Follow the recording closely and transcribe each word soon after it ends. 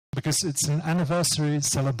because it's an anniversary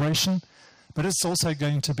celebration, but it's also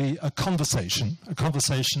going to be a conversation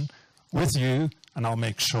with you, and I'll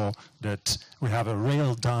make sure that we have a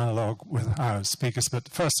real dialogue with our speakers. But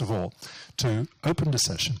first of all, to open the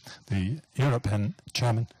session, the EUROPEN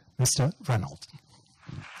chairman, Mr. Reynolds.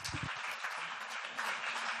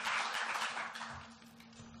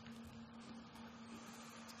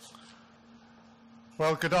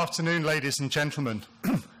 Well, good afternoon, ladies and gentlemen.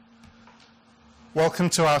 Welcome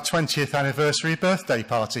to our 20th anniversary birthday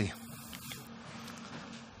party.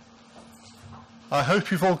 I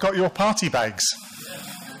hope you've all got your party bags.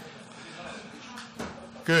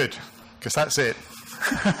 Good, because that's it.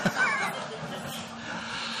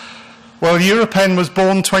 Well, EUROPEN was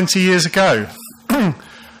born 20 years ago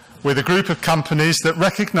with a group of companies that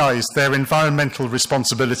recognised their environmental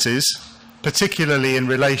responsibilities, particularly in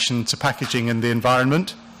relation to packaging and the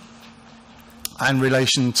environment, and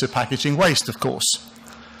relation to packaging waste, of course.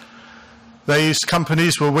 These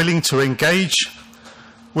companies were willing to engage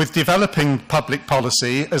with developing public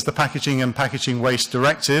policy as the Packaging and Packaging Waste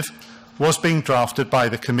Directive was being drafted by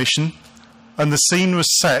the Commission, and the scene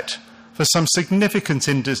was set for some significant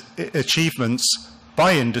achievements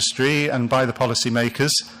by industry and by the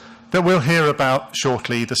policymakers that we'll hear about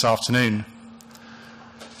shortly this afternoon.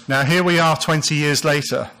 Now, here we are 20 years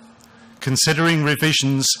later, considering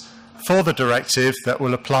revisions for the directive that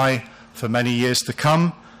will apply for many years to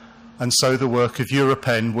come, and so the work of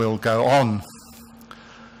EUROPEN will go on.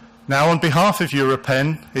 Now, on behalf of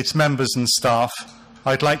EUROPEN, its members and staff,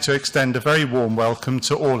 I'd like to extend a very warm welcome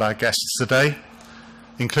to all our guests today,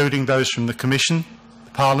 including those from the Commission,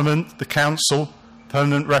 the Parliament, the Council,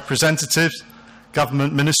 permanent representatives,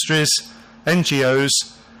 government ministries, NGOs,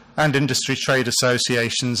 and industry trade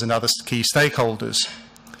associations and other key stakeholders.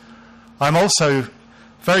 I'm also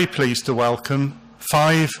very pleased to welcome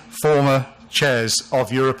 5 former chairs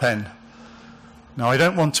of EUROPEN. Now, I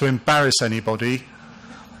don't want to embarrass anybody,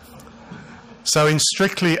 so in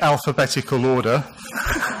strictly alphabetical order,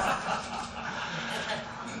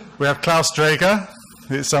 we have Klaus Draeger.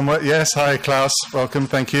 Yes, hi Klaus, welcome,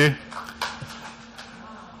 thank you.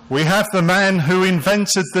 We have the man who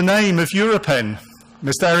invented the name of EUROPEN,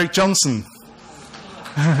 Mr. Eric Johnson.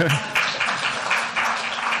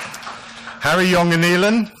 Harry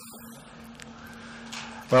Jongeneelen,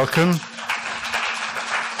 welcome.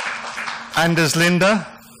 Anders Linda.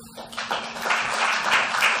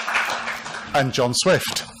 And John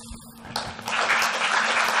Swift.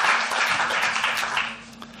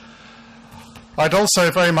 I'd also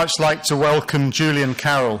very much like to welcome Julian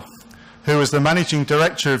Carroll, who was the Managing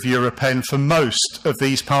Director of EUROPEN for most of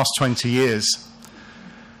these past 20 years.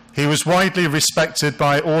 He was widely respected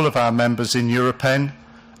by all of our members in EUROPEN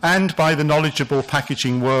and by the knowledgeable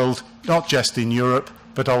packaging world, not just in Europe,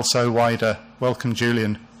 but also wider. Welcome,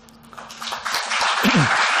 Julian.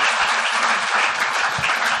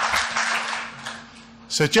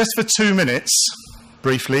 So just for 2 minutes,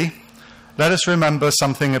 briefly, let us remember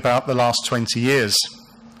something about the last 20 years.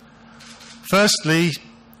 Firstly,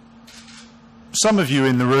 some of you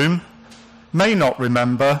in the room may not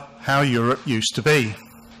remember how Europe used to be,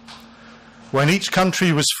 when each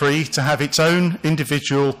country was free to have its own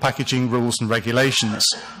individual packaging rules and regulations.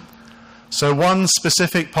 So one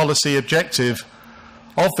specific policy objective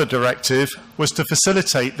of the directive was to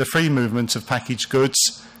facilitate the free movement of packaged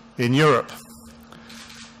goods in Europe.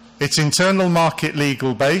 Its internal market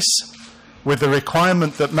legal base, with the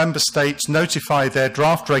requirement that member states notify their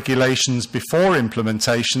draft regulations before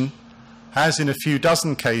implementation, has in a few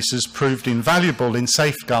dozen cases proved invaluable in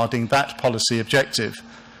safeguarding that policy objective,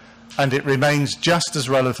 and it remains just as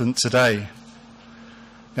relevant today.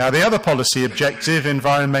 Now, the other policy objective,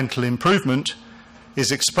 environmental improvement,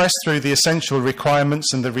 is expressed through the essential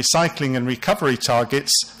requirements and the recycling and recovery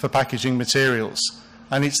targets for packaging materials,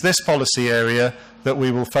 and it's this policy area that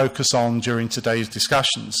we will focus on during today's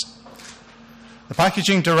discussions. The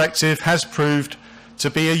Packaging Directive has proved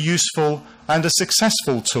to be a useful and a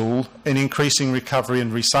successful tool in increasing recovery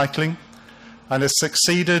and recycling, and has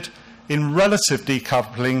succeeded in relative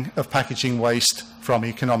decoupling of packaging waste from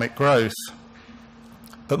economic growth.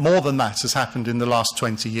 But more than that has happened in the last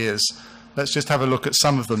 20 years. Let's just have a look at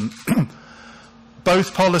some of them.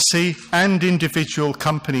 Both policy and individual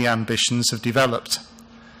company ambitions have developed.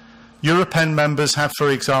 EUROPEN members have, for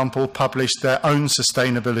example, published their own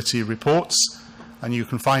sustainability reports, and you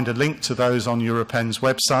can find a link to those on EUROPEN's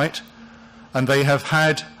website, and they have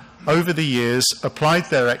had, over the years, applied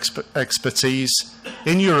their expertise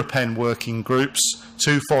in EUROPEN working groups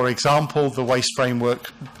to, for example, the Waste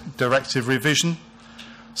Framework Directive revision,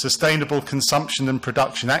 sustainable consumption and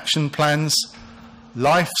production action plans,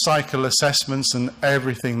 life cycle assessments and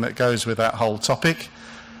everything that goes with that whole topic,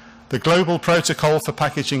 the Global Protocol for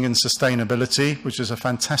Packaging and Sustainability, which is a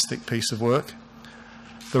fantastic piece of work,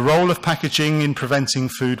 the role of packaging in preventing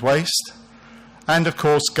food waste, and of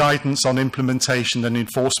course guidance on implementation and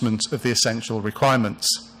enforcement of the essential requirements.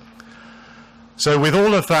 So with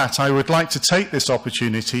all of that, I would like to take this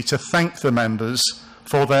opportunity to thank the members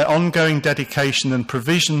for their ongoing dedication and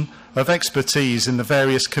provision of expertise in the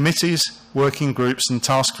various committees, working groups and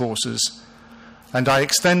task forces. And I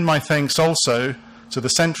extend my thanks also to the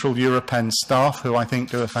Central EUROPEN staff, who I think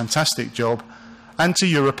do a fantastic job, and to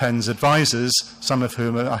EUROPEN's advisors, some of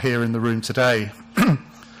whom are here in the room today.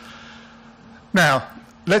 Now,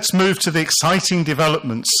 let's move to the exciting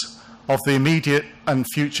developments of the immediate and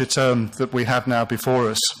future term that we have now before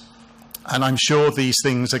us. And I'm sure these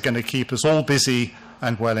things are going to keep us all busy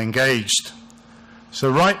and well engaged. So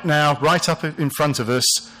right now, right up in front of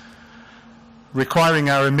us, requiring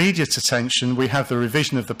our immediate attention, we have the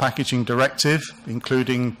revision of the Packaging Directive,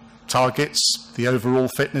 including targets, the overall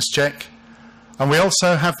fitness check, and we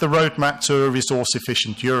also have the roadmap to a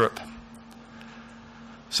resource-efficient Europe.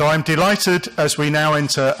 So I'm delighted, as we now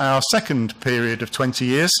enter our second period of 20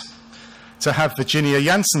 years, to have Virginia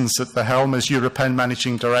Janssens at the helm as EUROPEN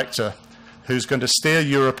Managing Director, who's going to steer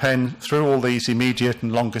EUROPEN through all these immediate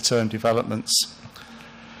and longer-term developments.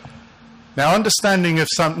 Now, understanding of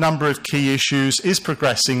some number of key issues is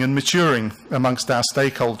progressing and maturing amongst our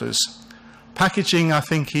stakeholders. Packaging, I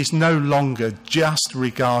think, is no longer just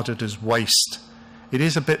regarded as waste. It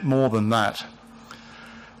is a bit more than that.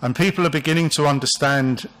 And people are beginning to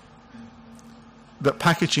understand that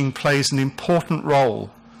packaging plays an important role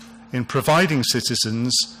in providing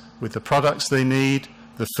citizens with the products they need,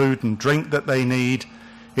 the food and drink that they need,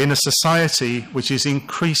 in a society which is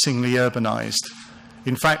increasingly urbanized.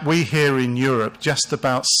 In fact, we here in Europe, just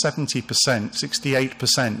about 70%,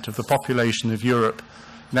 68% of the population of Europe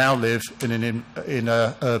now live in an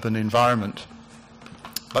urban environment.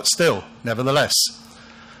 But still, nevertheless,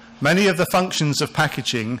 many of the functions of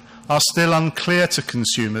packaging are still unclear to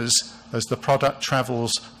consumers as the product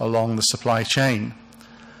travels along the supply chain.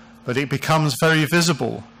 But it becomes very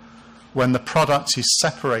visible when the product is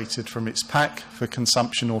separated from its pack for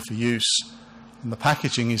consumption or for use, and the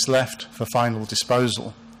packaging is left for final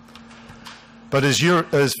disposal. But as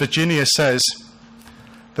Virginia says,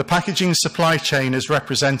 the packaging supply chain as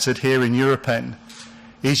represented here in EUROPEN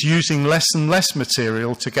is using less and less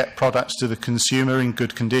material to get products to the consumer in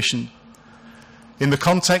good condition. In the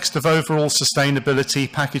context of overall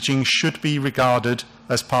sustainability, packaging should be regarded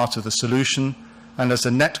as part of the solution and as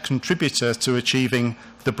a net contributor to achieving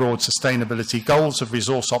the broad sustainability goals of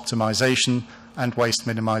resource optimization and waste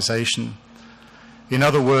minimization. In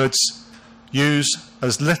other words, use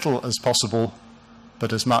as little as possible,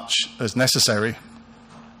 but as much as necessary.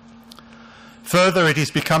 Further, it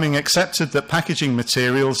is becoming accepted that packaging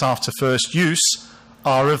materials after first use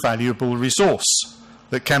are a valuable resource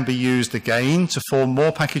that can be used again to form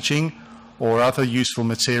more packaging or other useful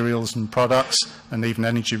materials and products, and even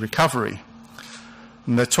energy recovery.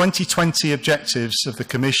 And the 2020 objectives of the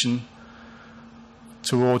Commission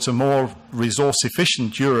towards a more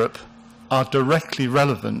resource-efficient Europe are directly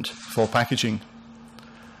relevant for packaging.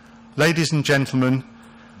 Ladies and gentlemen,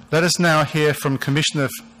 let us now hear from Commissioner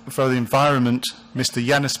for the Environment, Mr.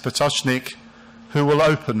 Janusz Potočnik, who will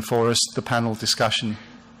open for us the panel discussion.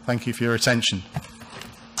 Thank you for your attention.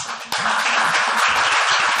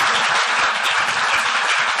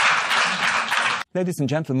 Ladies and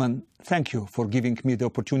gentlemen, thank you for giving me the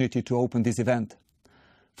opportunity to open this event.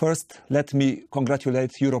 First, let me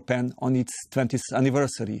congratulate EUROPEN on its 20th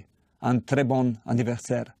anniversary, un très bon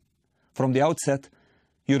anniversaire. From the outset,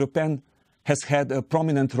 EUROPEN has had a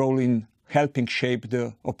prominent role in helping shape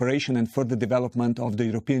the operation and further development of the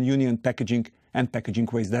European Union Packaging and Packaging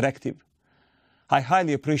Waste Directive. I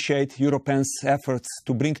highly appreciate EUROPEN's efforts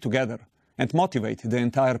to bring together and motivate the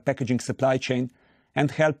entire packaging supply chain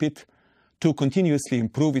and help it to continuously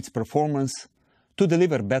improve its performance, to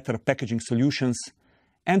deliver better packaging solutions,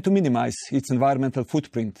 and to minimize its environmental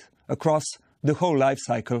footprint across the whole life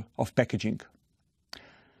cycle of packaging.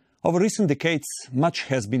 Over recent decades, much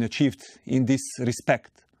has been achieved in this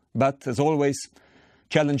respect, but as always,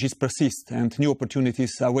 challenges persist and new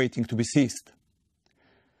opportunities are waiting to be seized.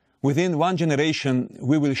 Within one generation,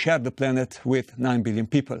 we will share the planet with 9 billion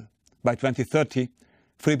people. By 2030,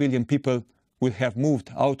 3 billion people will have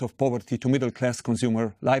moved out of poverty to middle-class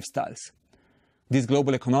consumer lifestyles. This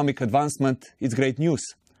global economic advancement is great news,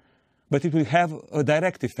 but it will have a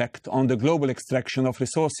direct effect on the global extraction of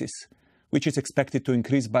resources, which is expected to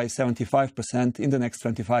increase by 75% in the next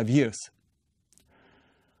 25 years.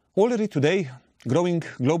 Already today, Growing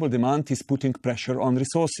global demand is putting pressure on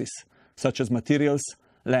resources, such as materials,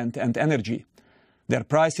 land and energy. Their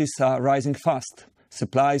prices are rising fast,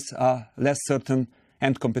 supplies are less certain,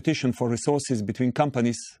 and competition for resources between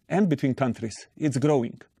companies and between countries is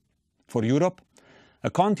growing. For Europe, a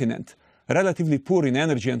continent relatively poor in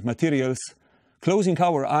energy and materials, closing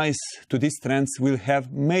our eyes to these trends will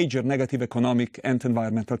have major negative economic and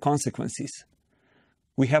environmental consequences.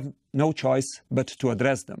 We have no choice but to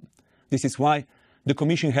address them. This is why the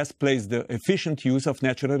Commission has placed the efficient use of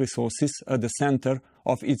natural resources at the center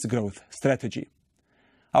of its growth strategy.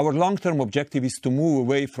 Our long-term objective is to move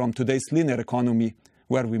away from today's linear economy,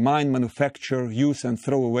 where we mine, manufacture, use and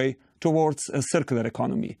throw away, towards a circular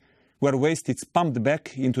economy, where waste is pumped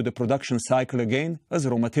back into the production cycle again as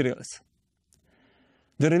raw materials.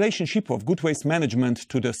 The relationship of good waste management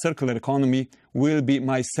to the circular economy will be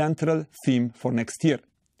my central theme for next year.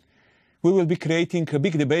 We will be creating a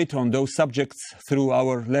big debate on those subjects through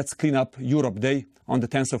our Let's Clean Up Europe Day on the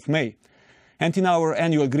 10th of May and in our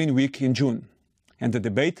annual Green Week in June. And the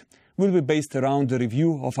debate will be based around the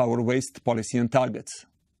review of our waste policy and targets.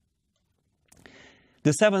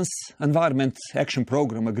 The 7th Environment Action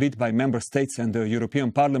Programme, agreed by Member States and the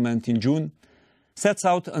European Parliament in June, sets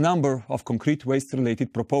out a number of concrete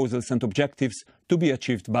waste-related proposals and objectives to be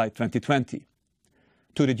achieved by 2020.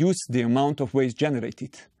 To reduce the amount of waste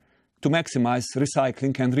generated, to maximize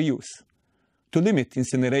recycling and reuse, to limit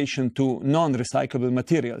incineration to non-recyclable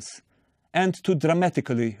materials, and to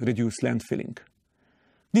dramatically reduce landfilling.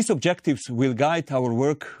 These objectives will guide our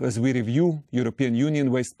work as we review European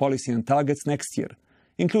Union waste policy and targets next year,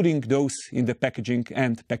 including those in the Packaging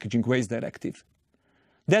and Packaging Waste Directive.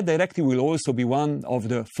 That directive will also be one of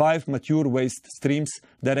the 5 mature waste streams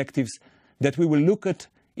directives that we will look at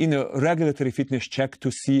in a regulatory fitness check to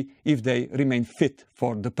see if they remain fit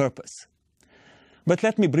for the purpose. But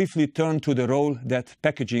let me briefly turn to the role that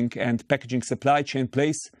packaging and packaging supply chain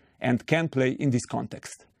plays and can play in this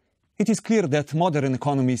context. It is clear that modern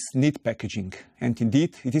economies need packaging, and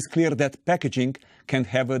indeed it is clear that packaging can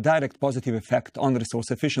have a direct positive effect on resource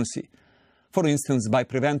efficiency. For instance, by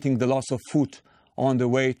preventing the loss of food on the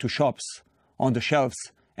way to shops, on the shelves,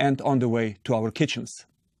 and on the way to our kitchens.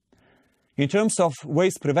 In terms of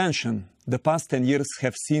waste prevention, the past 10 years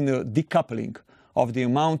have seen a decoupling of the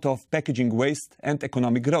amount of packaging waste and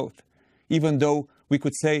economic growth, even though we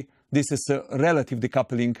could say this is a relative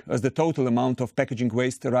decoupling as the total amount of packaging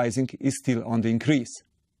waste rising is still on the increase.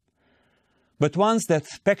 But once that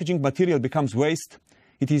packaging material becomes waste,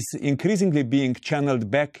 it is increasingly being channeled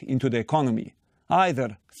back into the economy,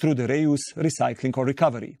 either through the reuse, recycling or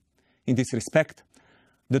recovery. In this respect,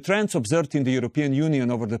 the trends observed in the European Union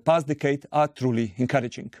over the past decade are truly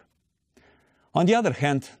encouraging. On the other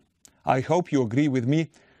hand, I hope you agree with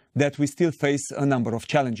me that we still face a number of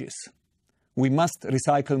challenges. We must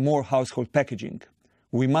recycle more household packaging.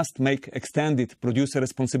 We must make extended producer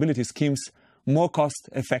responsibility schemes more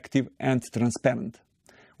cost-effective and transparent.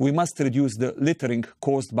 We must reduce the littering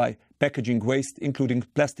caused by packaging waste, including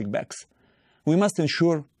plastic bags. We must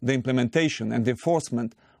ensure the implementation and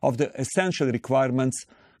enforcement of the essential requirements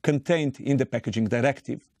contained in the Packaging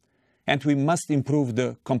Directive. And we must improve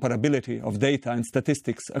the comparability of data and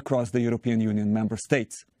statistics across the European Union member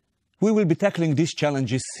states. We will be tackling these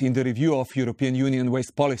challenges in the review of European Union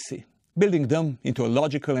waste policy, building them into a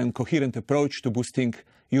logical and coherent approach to boosting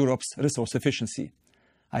Europe's resource efficiency.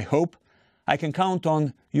 I hope I can count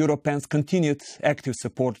on EUROPEN's continued active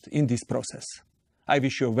support in this process. I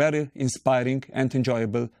wish you a very inspiring and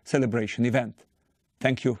enjoyable celebration event.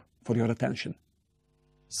 Thank you for your attention.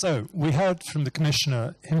 So we heard from the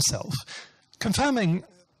Commissioner himself, confirming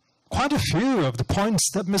quite a few of the points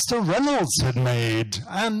that Mr. Reynolds had made.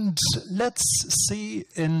 And let's see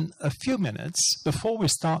in a few minutes, before we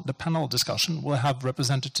start the panel discussion, we'll have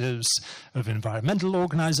representatives of environmental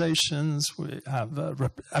organizations, we have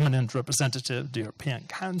eminent representative of the European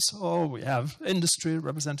Council, we have industry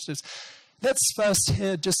representatives. Let's first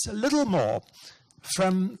hear just a little more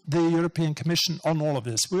from the European Commission on all of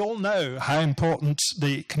this. We all know how important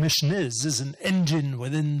the Commission is as an engine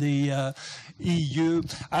within the EU.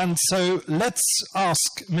 And so let's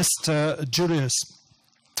ask Mr. Julius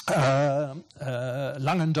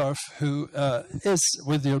Langendorf, who is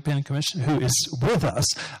with the European Commission, who is with us,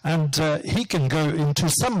 and he can go into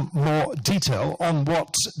some more detail on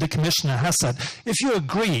what the Commissioner has said. If you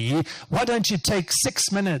agree, why don't you take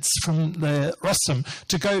 6 minutes from the rostrum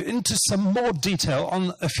to go into some more detail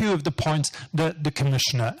on a few of the points that the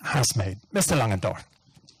Commissioner has made. Mr. Langendorf.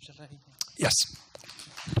 Yes.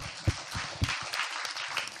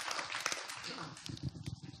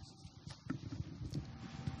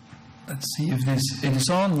 Let's see if it is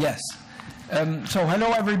on. Yes. So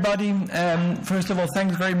hello everybody. First of all,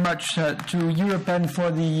 thanks very much to EUROPEN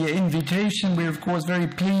for the invitation. We're of course very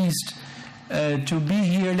pleased to be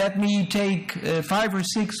here. Let me take 5 or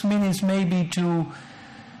 6 minutes maybe to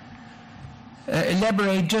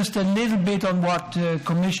elaborate just a little bit on what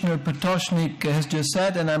Commissioner Potočnik has just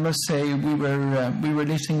said, and I must say we were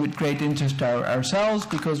listening with great interest ourselves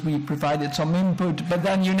because we provided some input, but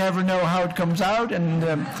then you never know how it comes out,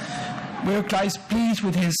 and we're quite pleased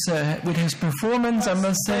with his performance, I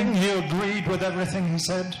must say. You agreed with everything he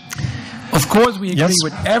said? Of course we agree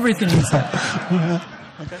with everything he said.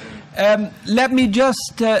 Let me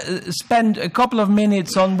just spend a couple of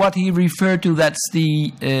minutes on what he referred to. That's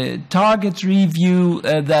the targets review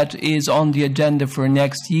that is on the agenda for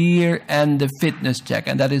next year, and the fitness check,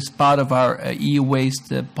 and that is part of our EU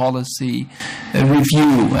waste policy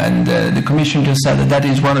review. And the Commission just said that that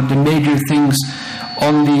is one of the major things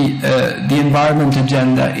on the environment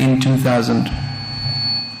agenda in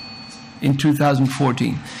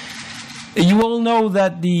 2014. You all know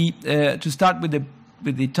that to start with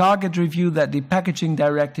the target review, that the packaging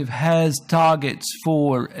directive has targets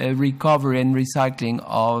for recovery and recycling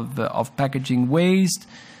of packaging waste.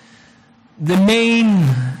 The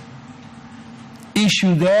main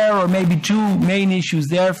issue there, or maybe two main issues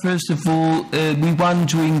there. First of all, we want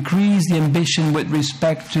to increase the ambition with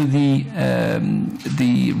respect to the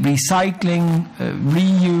recycling,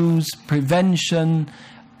 reuse, prevention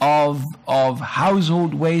of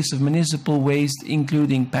household waste, of municipal waste,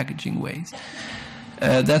 including packaging waste.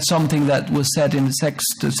 That's something that was said in the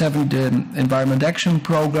 7th Environment Action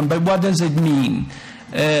Programme. But what does it mean?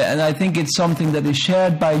 And I think it's something that is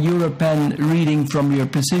shared by EUROPEN, reading from your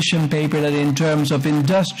position paper, that in terms of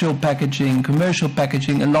industrial packaging, commercial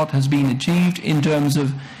packaging, a lot has been achieved. In terms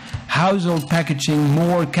of household packaging,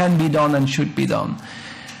 more can be done and should be done.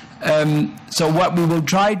 So what we will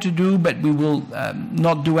try to do, but we will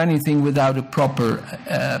not do anything without a proper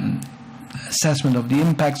assessment of the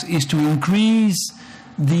impacts, is to increase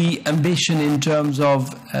the ambition in terms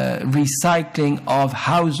of recycling of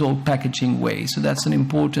household packaging waste. So that's an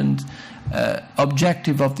important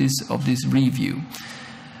objective of this review.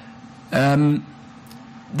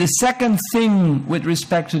 The second thing with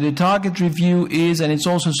respect to the target review is, and it's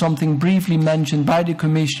also something briefly mentioned by the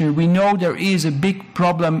Commissioner, we know there is a big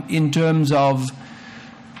problem in terms of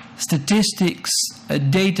statistics,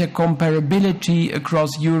 data comparability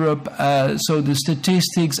across Europe, so the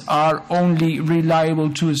statistics are only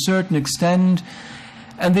reliable to a certain extent,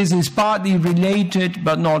 and this is partly related,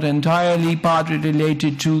 but not entirely, partly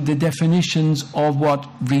related to the definitions of what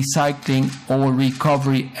recycling or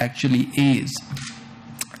recovery actually is.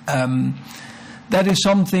 That is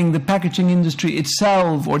something the packaging industry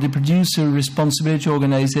itself or the producer responsibility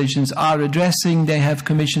organizations are addressing. They have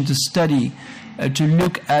commissioned a study to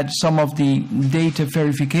look at some of the data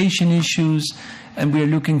verification issues, and we are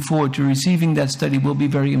looking forward to receiving that study. Will be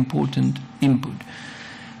very important input.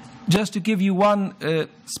 Just to give you one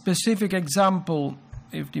specific example,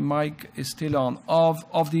 if the mic is still on,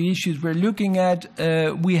 of the issues we're looking at,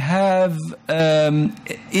 we have in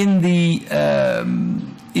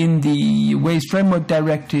the Waste Framework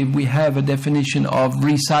Directive, we have a definition of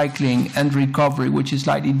recycling and recovery, which is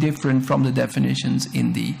slightly different from the definitions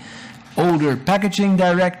in the older Packaging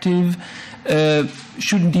Directive.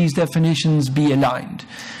 Shouldn't these definitions be aligned?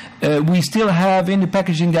 We still have in the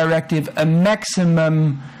Packaging Directive a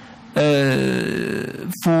maximum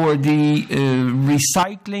for the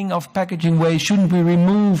recycling of packaging waste. Shouldn't we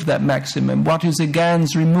remove that maximum? What is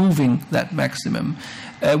against removing that maximum?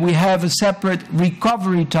 We have a separate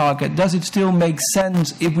recovery target. Does it still make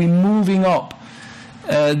sense if we're moving up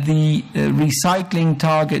the recycling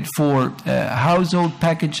target for household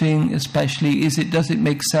packaging, especially? Does it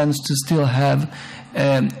make sense to still have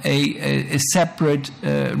a separate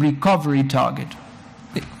recovery target?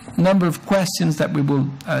 A number of questions that we will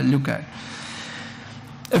look at.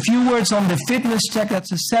 A few words on the fitness check.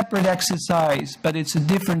 That's a separate exercise, but it's a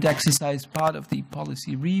different exercise, part of the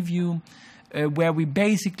policy review, where we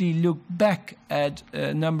basically look back at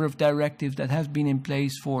a number of directives that have been in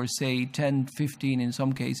place for, say, 10, 15, in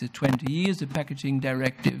some cases 20 years, the Packaging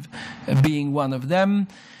Directive being one of them.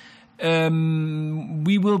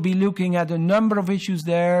 We will be looking at a number of issues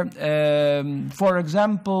there. For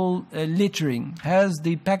example, littering. Has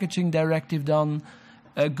the Packaging Directive done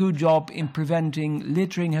a good job in preventing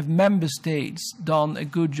littering? Have member states done a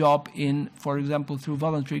good job in, for example, through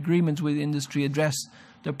voluntary agreements with industry, address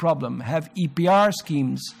the problem? Have EPR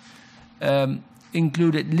schemes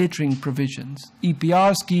included littering provisions?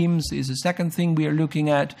 EPR schemes is a second thing we are looking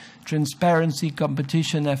at. Transparency,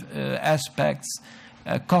 competition aspects,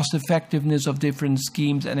 cost effectiveness of different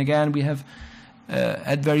schemes. And again, we have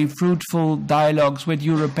had very fruitful dialogues with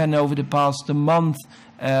EUROPEN over the past month.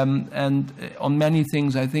 And on many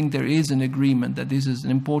things, I think there is an agreement that this is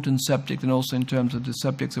an important subject, and also in terms of the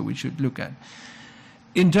subjects that we should look at.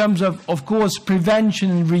 In terms of course,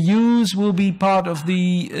 prevention and reuse will be part of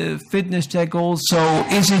the fitness check also.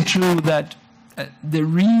 Is it true that the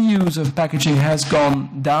reuse of packaging has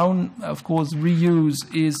gone down? Of course, reuse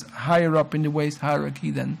is higher up in the waste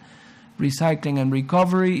hierarchy than recycling and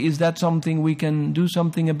recovery. Is that something we can do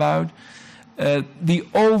something about? The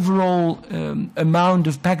overall amount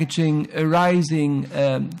of packaging arising,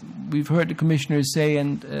 we've heard the Commissioner say,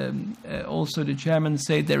 and also the Chairman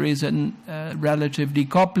say, there is a relative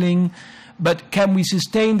decoupling. But can we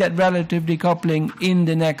sustain that relative decoupling in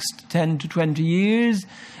the next 10 to 20 years?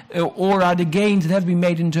 Or are the gains that have been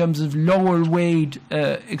made in terms of lower weight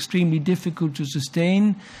extremely difficult to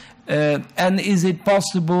sustain? And is it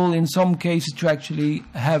possible in some cases to actually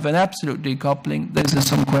have an absolute decoupling? There's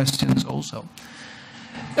some questions also.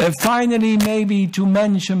 Finally, maybe to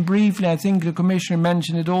mention briefly, I think the Commissioner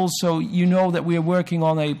mentioned it also, you know that we are working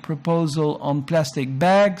on a proposal on plastic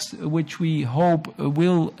bags, which we hope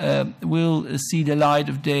will see the light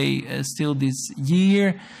of day still this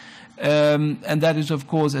year. And that is, of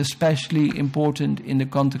course, especially important in the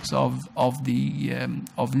context of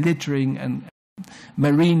littering and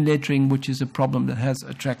marine littering, which is a problem that has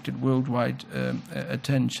attracted worldwide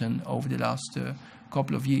attention over the last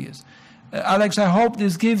couple of years. Alex, I hope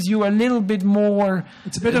this gives you a little bit more.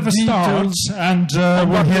 It's a bit of a start, and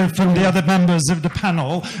we'll hear from the other members of the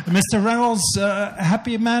panel. Mr. Reynolds,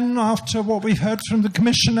 happy man after what we've heard from the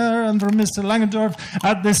Commissioner and from Mr. Langendorf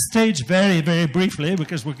at this stage, very, very briefly,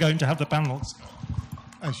 because we're going to have the panels.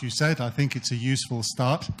 As you said, I think it's a useful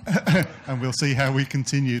start, and we'll see how we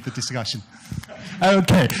continue the discussion.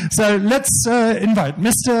 Okay, so let's invite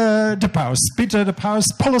Mr. De Paus, Peter De Paus,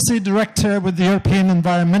 Policy Director with the European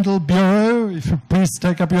Environmental Bureau. If you please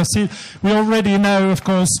take up your seat. We already know, of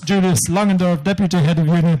course, Julius Langendorf, Deputy Head of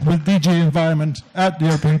Unit with DG Environment at the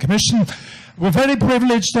European Commission. We're very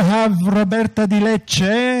privileged to have Roberta Di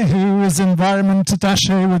Lecce, who is Environment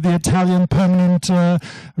Attaché with the Italian Permanent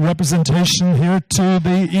Representation here to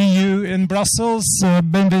the EU in Brussels.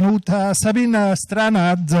 Benvenuta. Sabina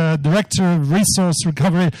Stranad, Director of Resource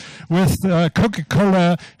Recovery with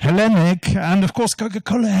Coca-Cola Hellenic. And of course,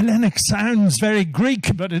 Coca-Cola Hellenic sounds very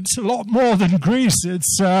Greek, but it's a lot more than Greece.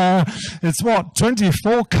 It's what,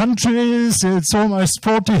 24 countries, it's almost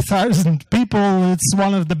 40,000 people. It's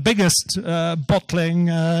one of the biggest bottling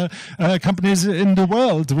companies in the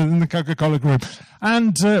world within the Coca-Cola Group.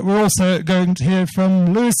 And we're also going to hear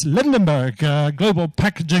from Louis Lindenberg, Global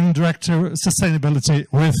Packaging Director of Sustainability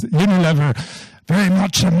with Unilever. Very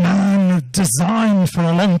much a man of design for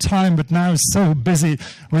a long time, but now so busy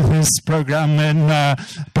with his program in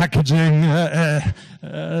packaging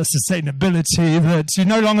sustainability that you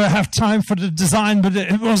no longer have time for the design, but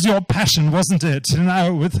it was your passion, wasn't it?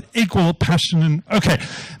 Now with equal passion. And okay,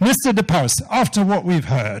 Mr. De Paus, after what we've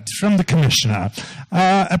heard from the Commissioner,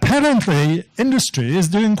 apparently industry is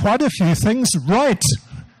doing quite a few things right.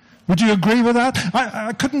 Would you agree with that?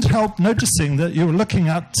 I couldn't help noticing that you were looking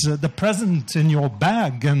at the present in your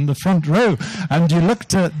bag in the front row, and you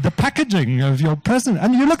looked at the packaging of your present,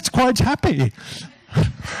 and you looked quite happy.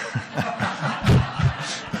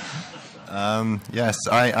 Yes,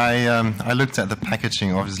 I looked at the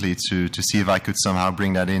packaging, obviously, to see if I could somehow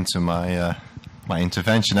bring that into my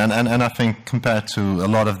intervention, and I think compared to a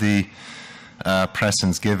lot of the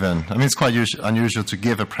presents given, I mean, it's quite unusual to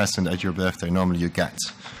give a present at your birthday. Normally you get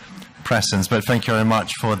presents, but thank you very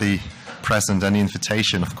much for the present and the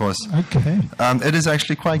invitation, of course. Okay. It is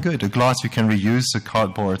actually quite good. The glass you can reuse, the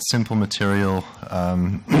cardboard, simple material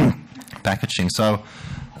packaging. So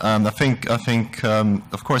I think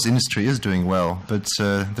of course industry is doing well, but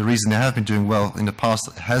the reason they have been doing well in the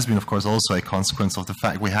past has been, of course, also a consequence of the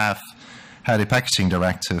fact we have had a packaging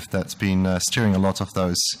directive that's been steering a lot of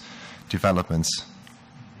those developments.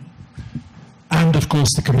 And of course,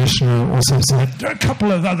 the Commissioner also said there are a couple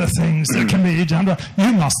of other things that can be done.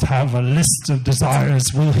 You must have a list of desires.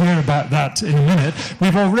 We'll hear about that in a minute.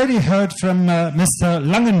 We've already heard from Mr.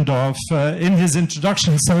 Langendorf in his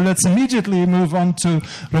introduction, so let's immediately move on to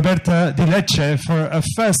Roberta Di Lecce for a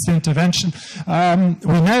first intervention.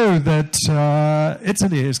 We know that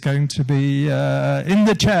Italy is going to be in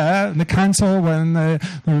the chair in the Council when the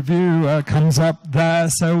review comes up there.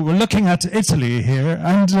 So we're looking at Italy here,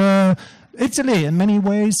 and Italy, in many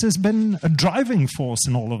ways, has been a driving force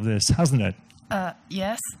in all of this, hasn't it?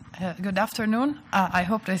 Yes, good afternoon. I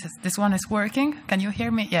hope this one is working. Can you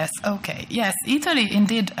hear me? Yes, okay. Yes, Italy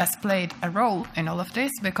indeed has played a role in all of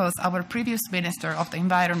this because our previous Minister of the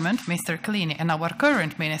Environment, Mr. Clini, and our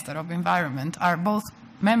current Minister of Environment are both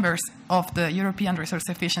members of the European Resource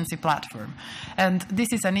Efficiency Platform. And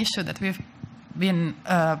this is an issue that we've been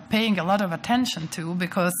paying a lot of attention to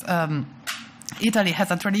because Italy has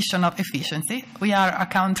a tradition of efficiency. We are a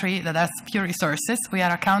country that has few resources. We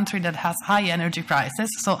are a country that has high energy prices.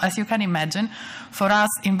 So as you can imagine, for us,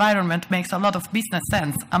 environment makes a lot of business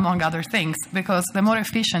sense, among other things, because the more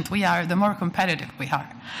efficient we are, the more competitive we are.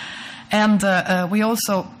 And we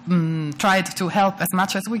also tried to help as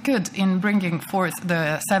much as we could in bringing forth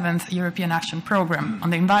the 7th European Action Programme on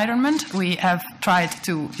the environment. We have tried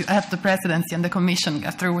to help the Presidency and the Commission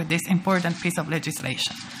get through with this important piece of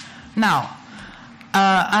legislation. Now,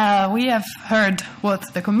 we have heard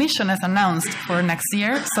what the Commission has announced for next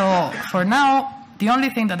year. So for now, the only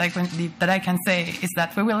thing that I can say is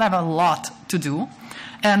that we will have a lot to do.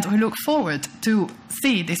 And we look forward to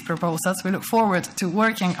see these proposals. We look forward to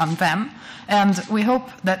working on them. And we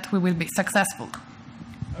hope that we will be successful.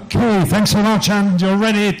 Okay, thanks so much. And you're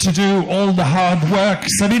ready to do all the hard work.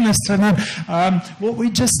 Sabine Strenan, what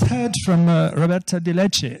we just heard from Roberta Di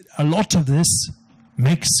Lecce, a lot of this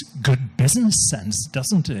makes good business sense,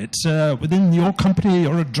 doesn't it? Within your company,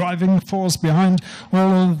 you're a driving force behind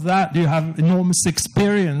all of that. You have enormous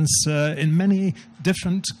experience in many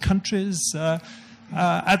different countries.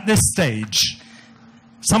 At this stage,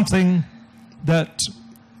 something that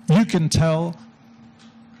you can tell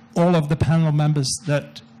all of the panel members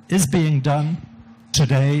that is being done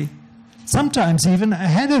today, sometimes even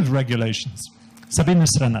ahead of regulations. Sabine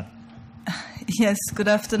Strenan. Yes, good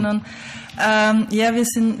afternoon.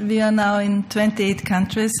 We are now in 28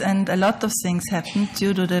 countries, and a lot of things happened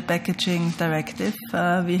due to the packaging directive.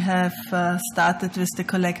 We have started with the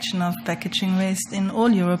collection of packaging waste in all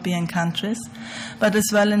European countries, but as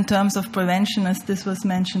well in terms of prevention, as this was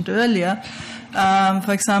mentioned earlier.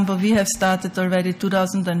 For example, we have started already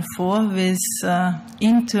 2004 with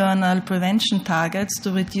internal prevention targets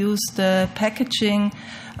to reduce the packaging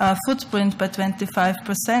footprint by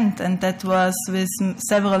 25%, and that was with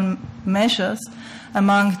several measures.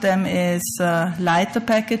 Among them is lighter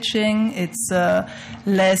packaging, it's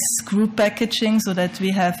less group packaging so that we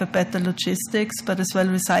have a better logistics, but as well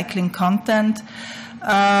recycling content,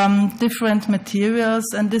 different materials,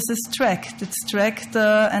 and this is tracked. It's tracked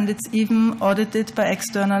and it's even audited by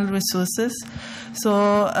external resources.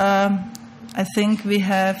 So I think we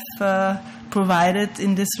have provided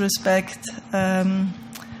in this respect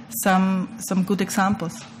some good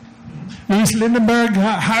examples. Louise Lindenberg,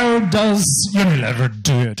 how does Unilever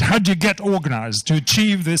do it? How do you get organized to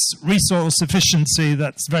achieve this resource efficiency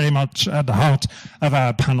that's very much at the heart of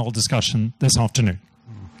our panel discussion this afternoon?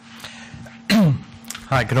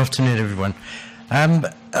 Hi, good afternoon, everyone.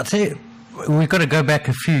 I'll tell you, we've got to go back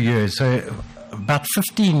a few years. So about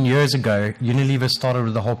 15 years ago, Unilever started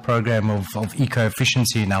with the whole program of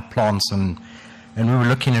eco-efficiency in our plants, and we were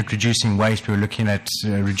looking at reducing waste, we were looking at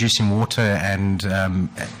reducing water and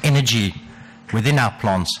energy within our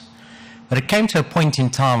plants. But it came to a point in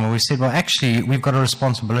time where we said, well, actually, we've got a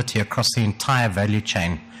responsibility across the entire value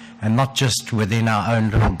chain, and not just within our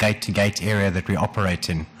own little gate-to-gate area that we operate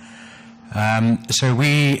in. So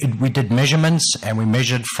we did measurements, and we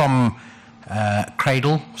measured from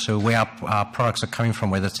cradle, so where our products are coming from,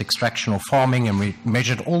 whether it's extraction or farming, and we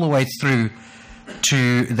measured all the way through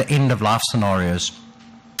to the end of life scenarios.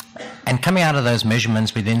 And coming out of those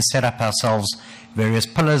measurements, we then set up ourselves various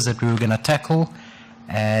pillars that we were going to tackle,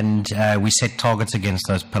 and we set targets against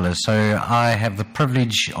those pillars. So I have the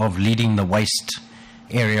privilege of leading the waste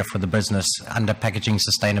area for the business under packaging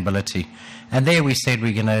sustainability. And there we said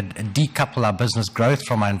we're going to decouple our business growth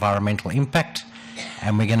from our environmental impact,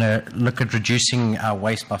 and we're going to look at reducing our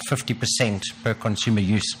waste by 50% per consumer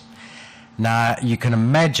use. Now, you can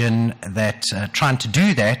imagine that trying to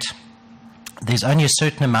do that, there's only a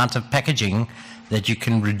certain amount of packaging that you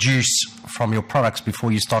can reduce from your products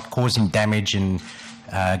before you start causing damage and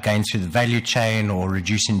going through the value chain, or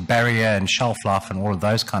reducing barrier and shelf life and all of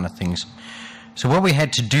those kind of things. So what we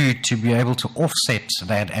had to do to be able to offset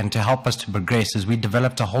that and to help us to progress is we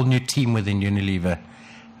developed a whole new team within Unilever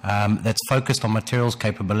that's focused on materials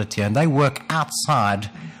capability, and they work outside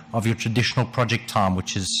of your traditional project time,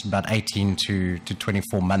 which is about 18 to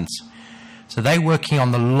 24 months. So they're working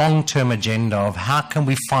on the long-term agenda of how can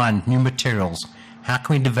we find new materials, how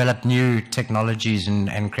can we develop new technologies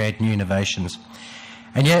and create new innovations.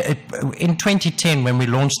 And yeah, in 2010, when we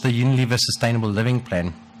launched the Unilever Sustainable Living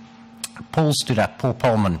Plan, Paul stood up, Paul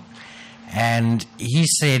Polman, and he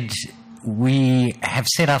said, we have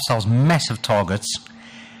set ourselves massive targets.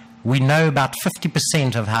 We know about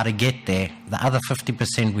 50% of how to get there. The other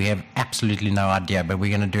 50% we have absolutely no idea, but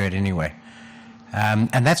we're going to do it anyway.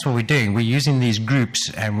 And that's what we're doing. We're using these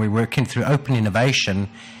groups and we're working through open innovation,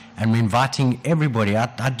 and we're inviting everybody.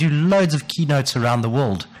 I do loads of keynotes around the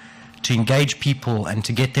world to engage people and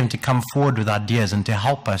to get them to come forward with ideas and to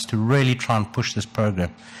help us to really try and push this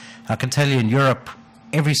program. I can tell you in Europe,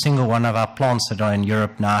 every single one of our plants that are in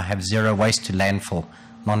Europe now have zero waste to landfill,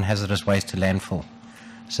 non-hazardous waste to landfill.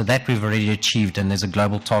 So that we've already achieved, and there's a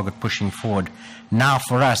global target pushing forward. Now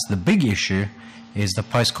for us, the big issue is the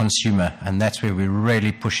post-consumer, and that's where we're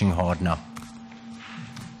really pushing hard now.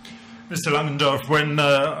 Mr. Langendorf, when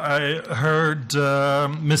I heard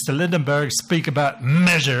Mr. Lindenberg speak about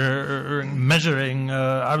measuring,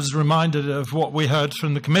 I was reminded of what we heard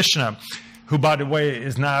from the Commissioner, who, by the way,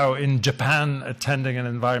 is now in Japan attending an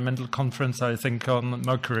environmental conference, I think, on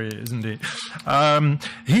mercury, isn't he?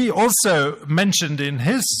 He also mentioned in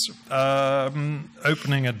his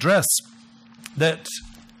opening address that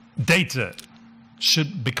data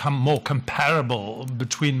should become more comparable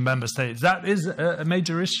between member states. That is a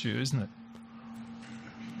major issue, isn't it?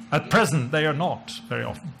 At present, they are not very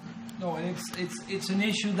often. No, and it's an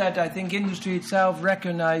issue that I think industry itself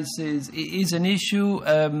recognizes is an issue.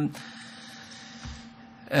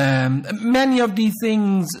 Many of these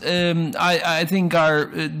things, I think, are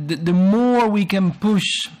the more we can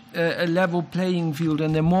push a level playing field,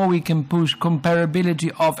 and the more we can push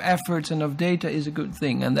comparability of efforts and of data is a good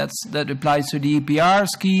thing, and that applies to the EPR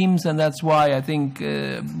schemes, and that's why I think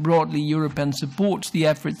broadly EUROPEN supports the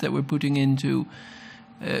efforts that we're putting into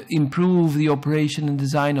improve the operation and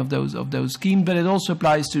design of those schemes, but it also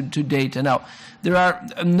applies to data. Now, there are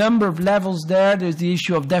a number of levels there. There's the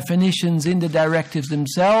issue of definitions in the directives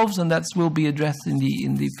themselves, and that will be addressed in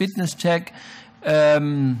the fitness check.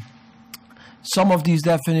 Some of these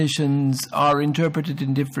definitions are interpreted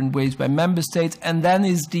in different ways by member states, and then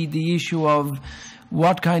is the issue of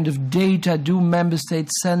what kind of data do member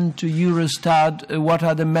states send to Eurostat? What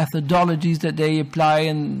are the methodologies that they apply?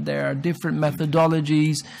 And there are different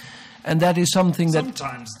methodologies. And that is something that...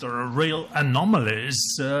 Sometimes there are real anomalies,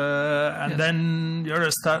 and then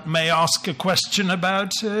Eurostat may ask a question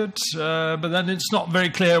about it, but then it's not very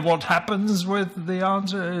clear what happens with the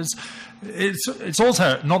answers. It's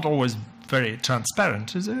also not always very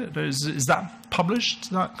transparent, is it? Is that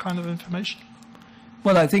published, that kind of information?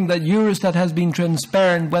 Well, I think that Eurostat has been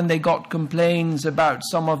transparent when they got complaints about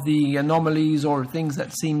some of the anomalies or things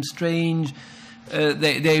that seem strange.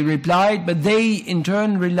 They replied, but they in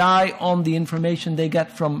turn rely on the information they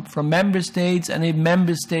get from member states, and if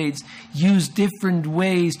member states use different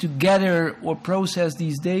ways to gather or process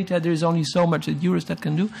these data, there's only so much that Eurostat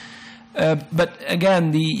can do. But again,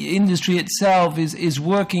 the industry itself is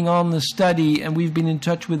working on the study, and we've been in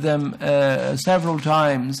touch with them several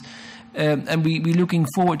times. And we're looking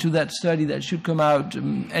forward to that study that should come out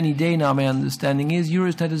any day now, my understanding is.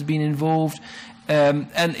 Eurostat has been involved,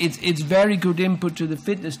 and it's very good input to the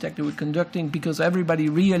fitness check that we're conducting, because everybody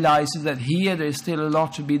realizes that here there's still a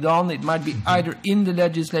lot to be done. It might be either in the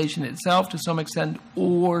legislation itself to some extent,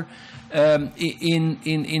 or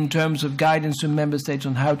in terms of guidance to member states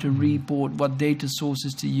on how to report, what data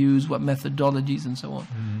sources to use, what methodologies, and so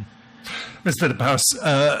on. Mr. De Paus,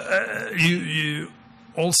 you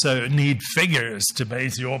also need figures to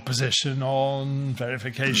base your position on,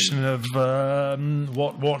 verification of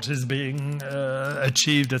what is being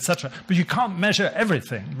achieved, etc. But you can't measure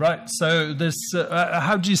everything, right? So this,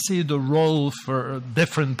 how do you see the role for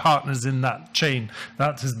different partners in that chain?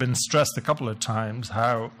 That has been stressed a couple of times,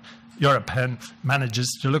 how EUROPEN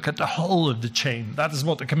manages to look at the whole of the chain. That is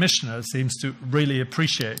what the Commissioner seems to really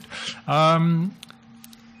appreciate.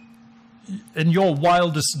 In your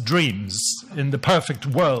wildest dreams, in the perfect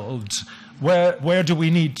world, where do we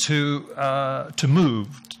need to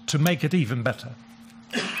move to make it even better?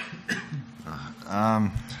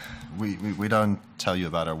 We don't tell you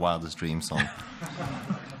about our wildest dreams on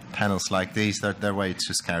panels like these. They're way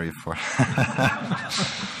too scary for.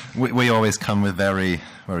 we always come with very,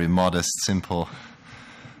 very modest, simple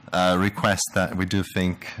requests that we do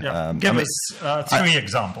think. Give us 3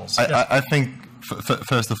 examples. I think.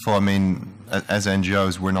 First of all, I mean, as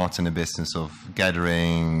NGOs, we're not in the business of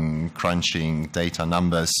gathering, crunching data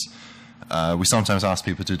numbers. We sometimes ask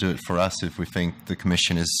people to do it for us if we think the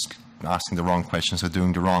Commission is asking the wrong questions or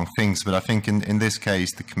doing the wrong things. But I think in this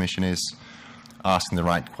case, the Commission is asking the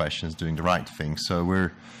right questions, doing the right things. So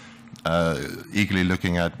we're eagerly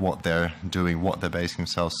looking at what they're doing, what they're basing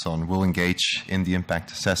themselves on. We'll engage in the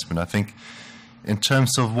impact assessment. I think in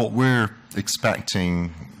terms of what we're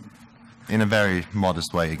expecting in a very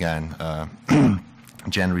modest way again,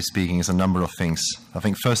 generally speaking, is a number of things. I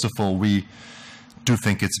think first of all, we do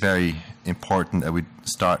think it's very important that we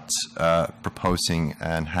start proposing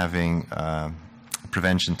and having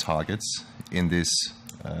prevention targets in this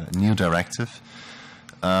new directive.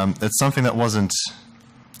 It's something that wasn't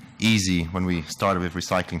easy when we started with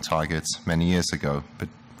recycling targets many years ago, but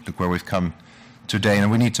look where we've come today,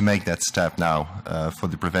 and we need to make that step now for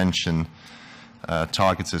the prevention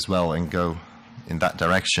targets as well and go in that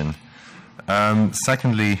direction.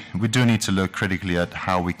 Secondly, we do need to look critically at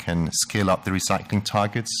how we can scale up the recycling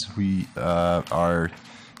targets. We are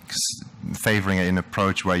favoring an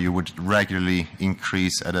approach where you would regularly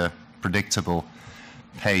increase at a predictable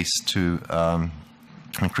pace to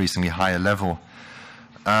increasingly higher level.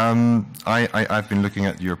 I've been looking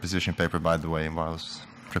at your position paper, by the way, while I was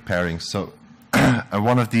preparing. So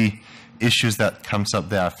one of the issues that comes up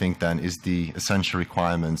there, I think, then, is the essential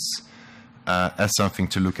requirements as something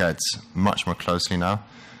to look at much more closely now.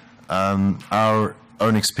 Our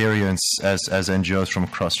own experience as NGOs from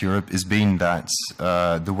across Europe has been that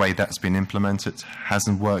the way that's been implemented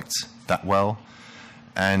hasn't worked that well,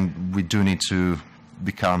 and we do need to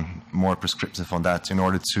become more prescriptive on that in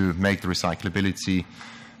order to make the recyclability,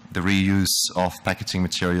 the reuse of packaging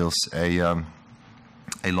materials a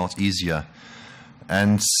lot easier.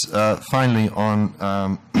 And finally, on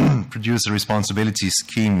producer responsibility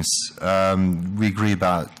schemes, we agree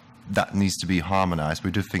about that needs to be harmonized.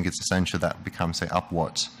 We do think it's essential that becomes an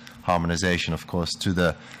upward harmonization, of course, to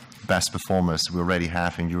the best performers we already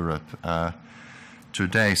have in Europe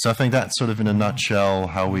today. So I think that's sort of in a nutshell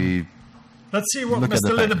how we Let's see what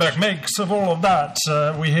Mr. Lindeberg makes of all of that.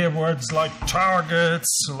 We hear words like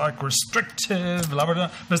targets, like restrictive, blah, blah, blah.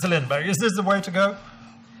 Mr. Lindeberg, is this the way to go?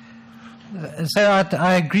 So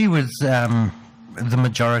I agree with the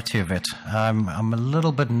majority of it. I'm a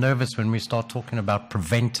little bit nervous when we start talking about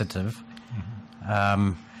preventative,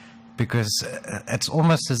 because it's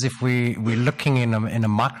almost as if we're looking in a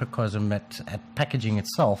microcosm at packaging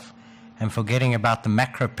itself and forgetting about the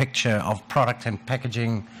macro picture of product and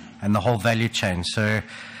packaging and the whole value chain. So a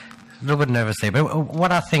little bit nervous there. But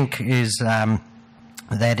what I think is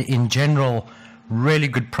that in general, really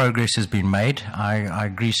good progress has been made. I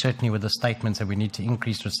agree certainly with the statements that we need to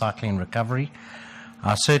increase recycling and recovery.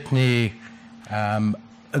 I certainly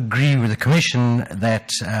agree with the Commission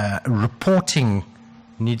that reporting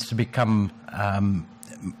needs to become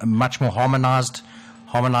much more harmonized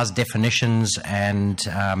definitions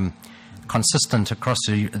and consistent across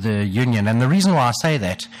the Union. And the reason why I say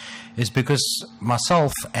that is because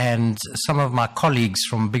myself and some of my colleagues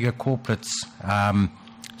from bigger corporates,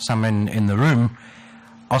 some in the room,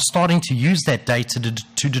 are starting to use that data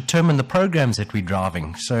to determine the programs that we're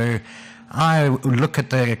driving. So I look at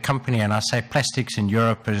the company and I say plastics in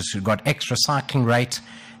Europe has got X recycling rate,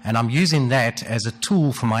 and I'm using that as a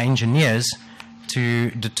tool for my engineers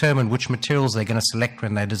to determine which materials they're going to select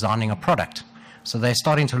when they're designing a product. So they're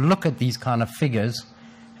starting to look at these kind of figures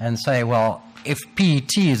and say, well, if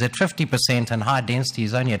PET is at 50% and high density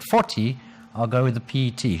is only at 40, I'll go with the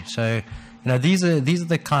PET. So, these are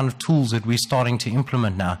the kind of tools that we're starting to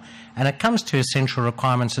implement now. And it comes to essential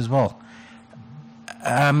requirements as well.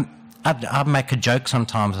 I make a joke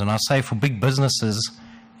sometimes, and I say for big businesses,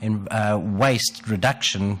 in waste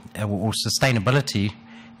reduction or sustainability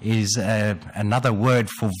is another word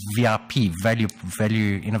for VIP,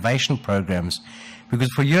 value innovation programs, because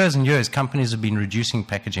for years and years companies have been reducing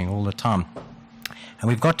packaging all the time, and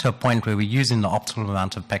we've got to a point where we're using the optimal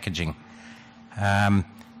amount of packaging.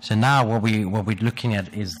 So now what we're looking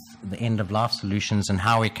at is the end-of-life solutions and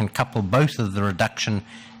how we can couple both of the reduction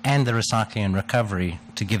and the recycling and recovery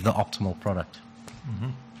to give the optimal product. Mm-hmm.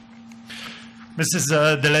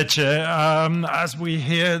 Mrs. De Lecce, as we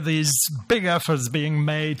hear these big efforts being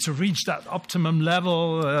made to reach that optimum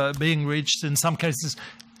level, being reached in some cases,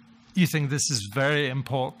 you think this is very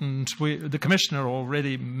important? The Commissioner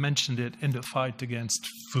already mentioned it in the fight against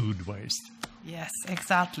food waste. Yes,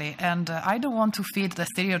 exactly. And I don't want to feed the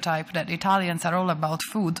stereotype that Italians are all about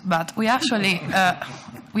food, but we actually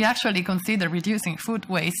consider reducing food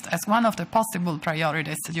waste as one of the possible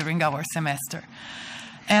priorities during our semester.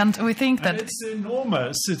 And we think that it's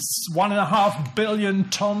enormous. It's 1.5 billion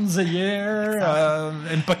tons a year.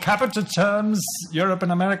 Exactly. In per capita terms, Europe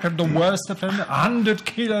and America are the worst of them. 100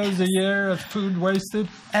 kilos a year of food wasted.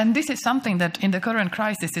 And this is something that in the current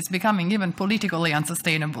crisis is becoming even politically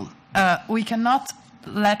unsustainable. We cannot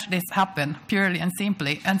let this happen purely and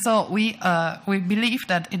simply. And so we believe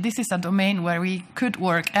that this is a domain where we could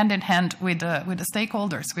work hand in hand with the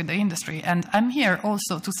stakeholders, with the industry. And I'm here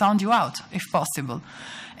also to sound you out, if possible.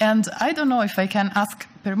 And I don't know if I can ask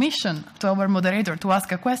permission to our moderator to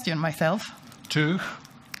ask a question myself. To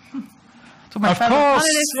my of fellow course,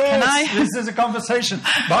 panelists, yes, can I? this is a conversation.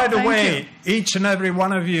 By the Thank way, each and every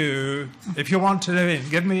one of you, if you want to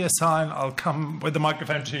give me a sign, I'll come with the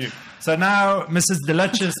microphone to you. So now, Mrs.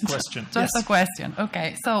 Deleche's question. Just a question.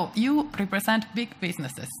 Okay, so you represent big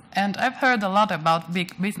businesses, and I've heard a lot about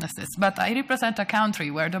big businesses, but I represent a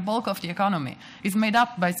country where the bulk of the economy is made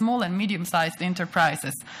up by small and medium-sized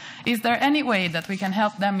enterprises. Is there any way that we can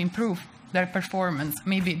help them improve their performance,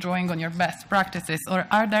 maybe drawing on your best practices, or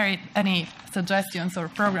are there any suggestions or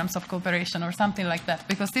programs of cooperation or something like that?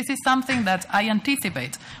 Because this is something that I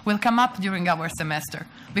anticipate will come up during our semester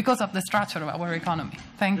because of the structure of our economy.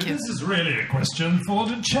 Thank you. This is really a question for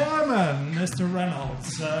the chairman, Mr.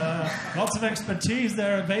 Reynolds. Lots of expertise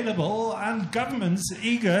there available and governments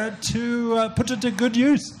eager to put it to good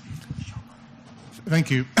use. Thank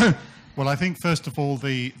you. Well, I think, first of all,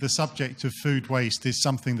 the subject of food waste is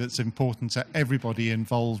something that's important to everybody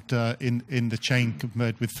involved in the chain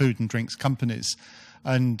compared with food and drinks companies.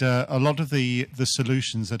 And a lot of the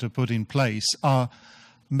solutions that are put in place are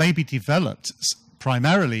maybe developed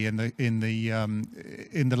primarily in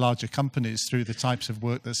the larger companies through the types of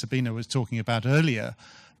work that Sabina was talking about earlier.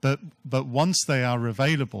 But once they are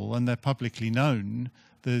available and they're publicly known,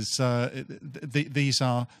 these are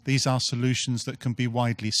solutions that can be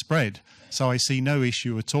widely spread. So I see no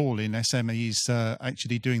issue at all in SMEs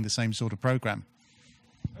actually doing the same sort of program.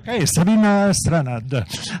 Okay, Sabina Stranad.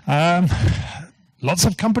 Lots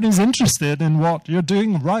of companies interested in what you're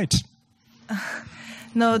doing right.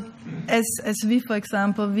 No, as we, for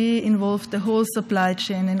example, we involve the whole supply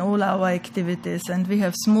chain in all our activities, and we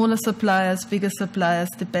have smaller suppliers, bigger suppliers,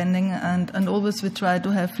 depending, and always we try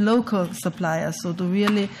to have local suppliers, so to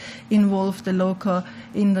really involve the local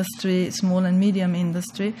industry, small and medium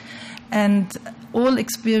industry. And all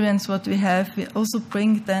experience what we have, we also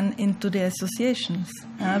bring then into the associations.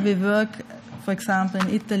 We work, for example, in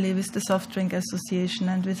Italy with the Soft Drink Association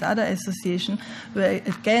and with other associations, where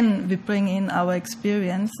again we bring in our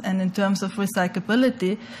experience. And in terms of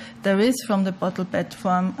recyclability, there is from the bottle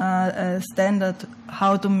platform a standard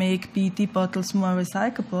how to make PET bottles more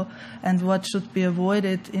recyclable and what should be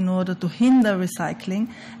avoided in order to hinder recycling.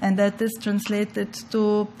 And that is translated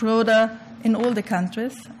to broader in all the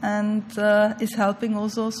countries, and is helping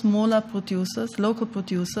also smaller producers, local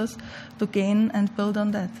producers, to gain and build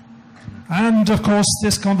on that. And, of course,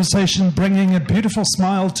 this conversation bringing a beautiful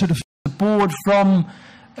smile to the support from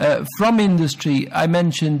industry. I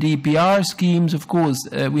mentioned DPR schemes. Of course,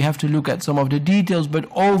 we have to look at some of the details, but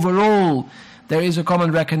overall, there is a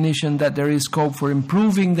common recognition that there is scope for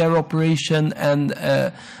improving their operation and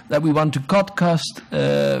that we want to cut costs,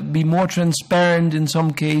 be more transparent in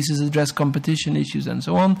some cases, address competition issues and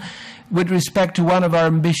so on. With respect to one of our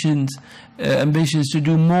ambitions to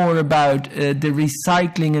do more about the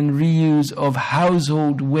recycling and reuse of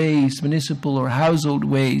household waste, municipal or household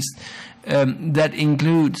waste, that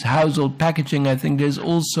includes household packaging. I think there's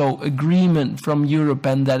also agreement from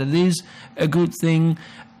EUROPEN that it is a good thing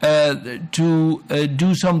to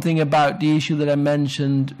do something about the issue that I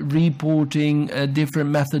mentioned, reporting different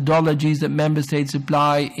methodologies that member states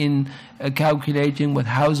apply in calculating what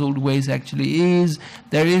household waste actually is.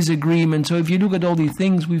 There is agreement. So if you look at all these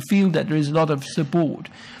things, we feel that there is a lot of support.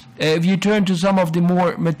 If you turn to some of the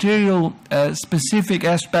more material specific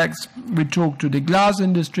aspects, we talk to the glass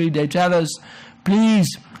industry. They tell us,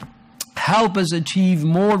 please help us achieve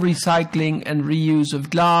more recycling and reuse of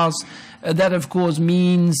glass. That, of course,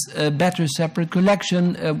 means better separate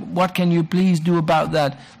collection. What can you please do about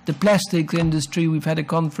that? The plastics industry, we had a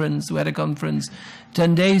conference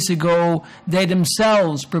 10 days ago. They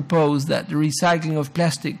themselves propose that the recycling of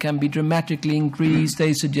plastic can be dramatically increased.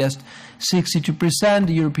 They suggest 62%.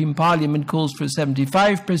 The European Parliament calls for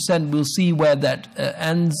 75%. We'll see where that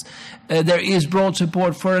ends. There is broad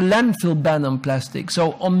support for a landfill ban on plastic.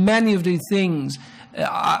 So on many of these things,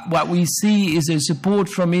 what we see is a support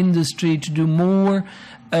from industry to do more.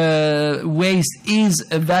 Waste is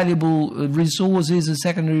a valuable resource, is a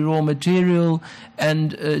secondary raw material,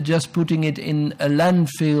 and just putting it in a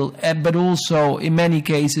landfill, but also in many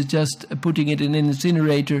cases just putting it in an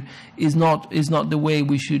incinerator is not the way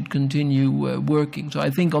we should continue working. So I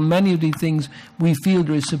think on many of these things we feel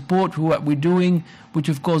there is support for what we're doing, which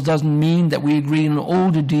of course doesn't mean that we agree on all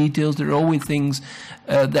the details. There are always things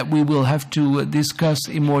that we will have to discuss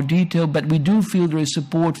in more detail, but we do feel there is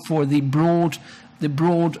support for the broad the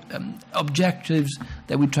broad objectives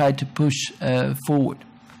that we try to push forward.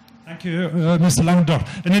 Thank you, Mr.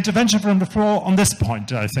 Langendorf. An intervention from the floor on this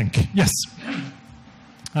point, I think. Yes.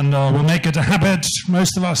 And we'll make it a habit.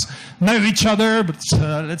 Most of us know each other, but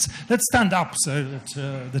let's stand up so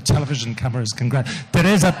that the television cameras can grab.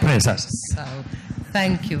 Teresa Presas. So,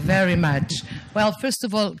 thank you very much. Well, first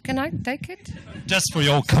of all, can I take it? Just for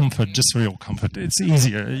your comfort, just for your comfort. It's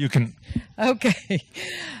easier. You can... Okay.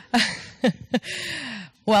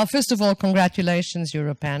 Well, first of all, congratulations,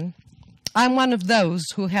 EUROPEN. I'm one of those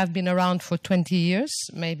who have been around for 20 years,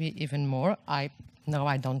 maybe even more. I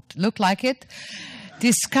don't look like it.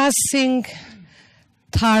 Discussing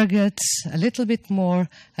targets, a little bit more,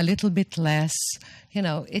 a little bit less. You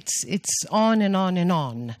know, it's on and on and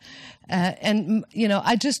on. And, you know,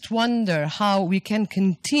 I just wonder how we can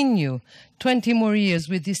continue 20 more years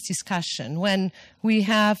with this discussion when we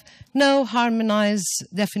have no harmonized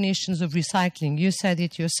definitions of recycling. You said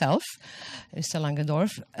it yourself, Mr.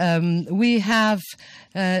 Langendorf. We have...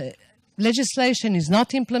 legislation is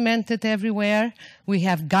not implemented everywhere. We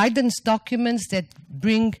have guidance documents that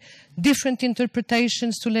bring different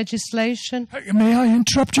interpretations to legislation. May I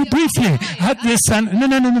interrupt you briefly?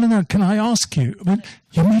 No. Can I ask you?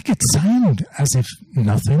 You make it sound as if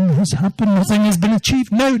nothing has happened, nothing has been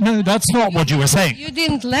achieved. No, that's not what you were saying. You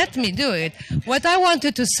didn't let me do it. What I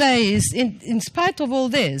wanted to say is, in spite of all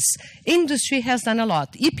this, industry has done a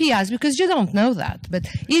lot. EPRs, because you don't know that, but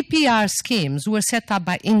EPR schemes were set up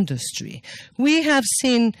by industry. We have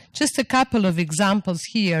seen just a couple of examples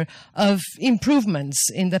here of improvements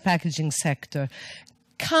in the packaging sector.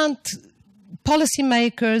 Can't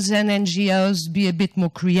policymakers and NGOs be a bit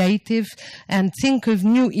more creative and think of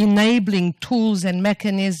new enabling tools and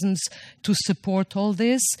mechanisms to support all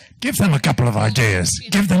this? Give them a couple of ideas.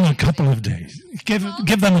 Give them a couple of days. Give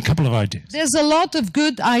them a couple of ideas. There's a lot of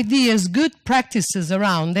good ideas, good practices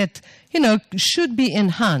around that, you know, should be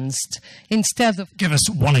enhanced instead of... Give us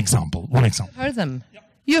one example. One example. You heard them. Yep.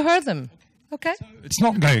 You heard them. Okay. So it's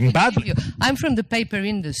not going badly. I'm from the paper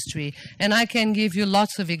industry, and I can give you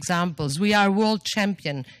lots of examples. We are world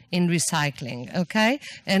champion in recycling, okay,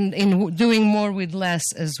 and in doing more with less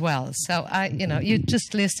as well. So you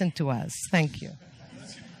just listen to us. Thank you.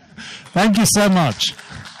 Thank you so much.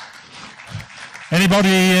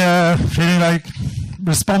 Anybody feeling like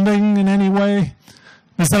responding in any way?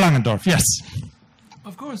 Mr. Langendorf, yes.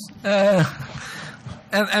 Of course.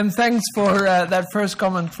 And thanks for that first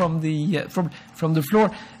comment from the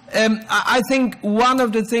floor. I think one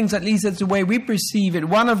of the things, at least that's the way we perceive it,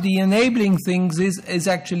 one of the enabling things is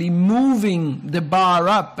actually moving the bar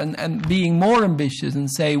up and being more ambitious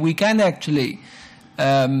and say we can actually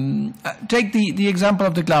take the example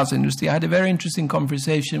of the glass industry. I had a very interesting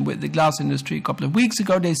conversation with the glass industry a couple of weeks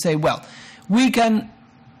ago. They say, well, we can,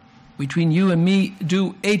 between you and me,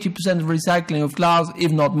 do 80% of recycling of glass,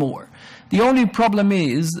 if not more. The only problem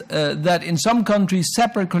is that in some countries,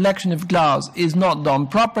 separate collection of glass is not done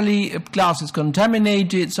properly. Glass is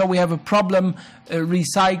contaminated, so we have a problem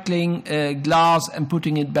recycling glass and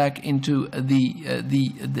putting it back into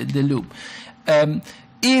the loop.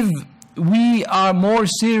 If we are more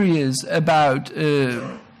serious about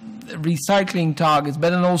recycling targets,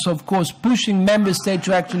 but then also, of course, pushing member states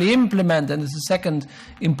to actually implement, and it's the second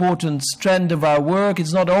important strand of our work.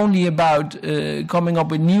 It's not only about coming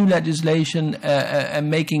up with new legislation and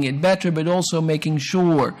making it better, but also making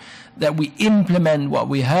sure that we implement what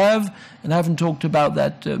we have. And I haven't talked about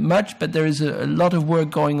that much, but there is a lot of work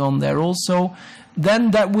going on there also.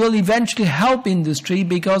 Then that will eventually help industry,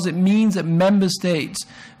 because it means that member states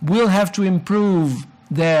will have to improve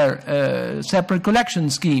their separate collection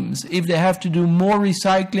schemes. If they have to do more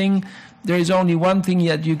recycling, there is only one thing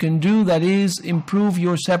that you can do, that is improve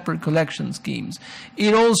your separate collection schemes.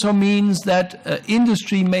 It also means that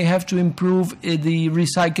industry may have to improve the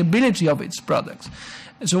recyclability of its products.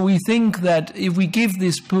 So we think that if we give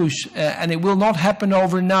this push, and it will not happen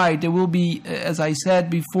overnight, it will be, as I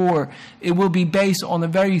said before, it will be based on a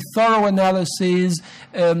very thorough analysis.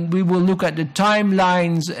 We will look at the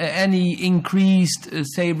timelines, any increased,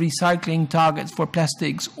 say, recycling targets for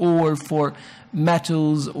plastics or for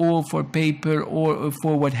metals or for paper or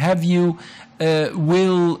for what have you,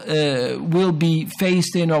 will be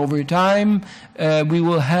phased in over time.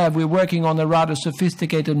 We're working on a rather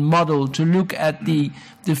sophisticated model to look at the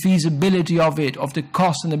feasibility of it, of the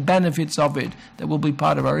costs and the benefits of it. That will be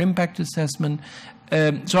part of our impact assessment.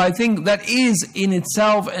 So I think that is in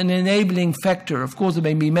itself an enabling factor. Of course, there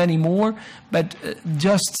may be many more, but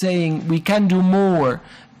just saying we can do more,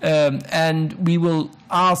 and we will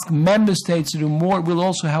ask member states to do more, will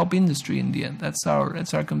also help industry in the end. That's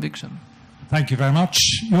our conviction. Thank you very much.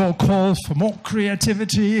 Your call for more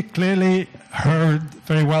creativity clearly heard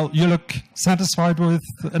very well. You look satisfied with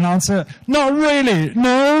an answer? Not really.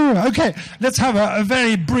 No? Okay. Let's have a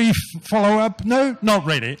very brief follow-up. No? Not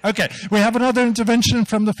really. Okay. We have another intervention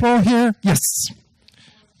from the floor here. Yes.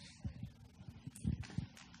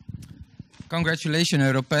 Congratulations,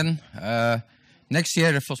 EUROPEN. Next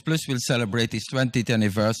year, FOS Plus will celebrate its 20th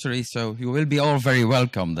anniversary, so you will be all very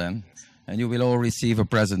welcome then. And you will all receive a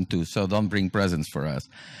present too, so don't bring presents for us.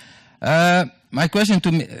 My question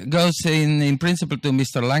goes in principle to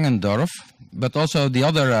Mr. Langendorf, but also the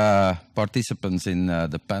other participants in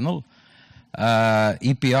the panel.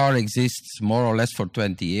 EPR exists more or less for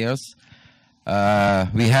 20 years.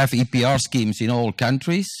 We have EPR schemes in all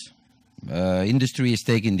countries. Industry is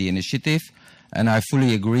taking the initiative, and I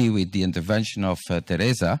fully agree with the intervention of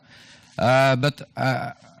Teresa. But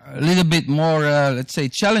a little bit more, let's say,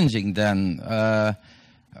 challenging than,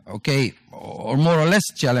 okay, or more or less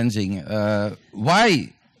challenging.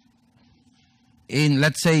 Why in,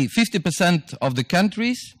 let's say, 50% of the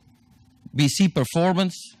countries, we see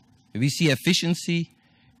performance, we see efficiency,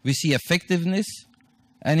 we see effectiveness,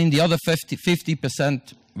 and in the other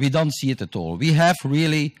 50%, we don't see it at all. We have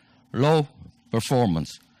really low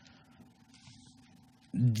performance.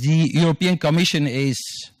 The European Commission is,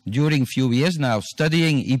 during a few years now,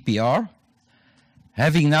 studying EPR,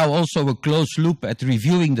 having now also a close look at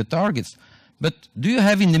reviewing the targets. But do you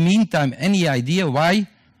have in the meantime any idea why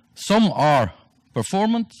some are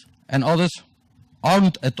performant and others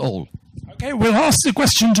aren't at all? Okay, we'll ask the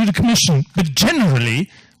question to the Commission, but generally,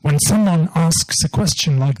 when someone asks a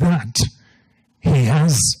question like that, he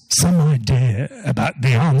has some idea about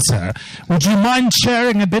the answer. Would you mind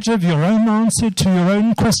sharing a bit of your own answer to your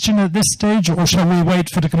own question at this stage, or shall we wait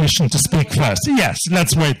for the Commission to speak first? Yes,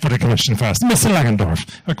 let's wait for the Commission first. Mr. Langendorf,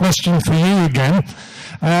 a question for you again.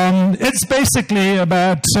 It's basically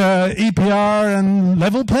about EPR and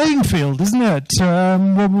level playing field, isn't it?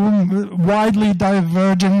 Widely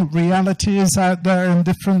diverging realities out there in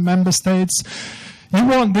different member states. You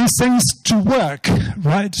want these things to work,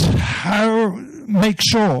 right? How make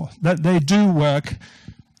sure that they do work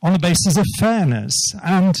on the basis of fairness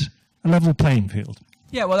and a level playing field?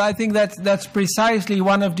 Yeah, well, I think that's precisely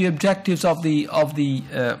one of the objectives of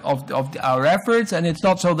our efforts, and it's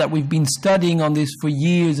not so that we've been studying on this for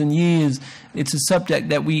years and years. It's a subject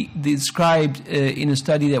that we described in a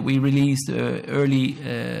study that we released early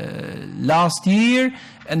last year,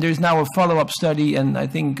 and there's now a follow-up study, and I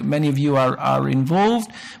think many of you are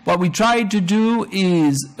involved. What we tried to do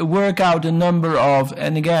is work out a number of,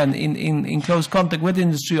 and again, in close contact with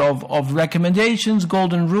industry, of recommendations,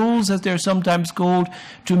 golden rules, as they're sometimes called,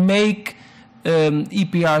 to make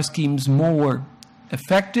EPR schemes more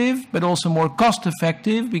effective, but also more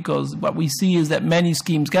cost-effective, because what we see is that many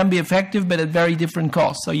schemes can be effective, but at very different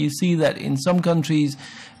costs. So you see that in some countries,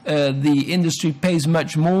 the industry pays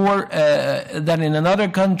much more than in another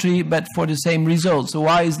country, but for the same results. So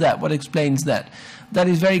why is that? What explains that? That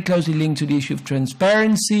is very closely linked to the issue of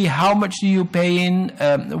transparency. How much do you pay in?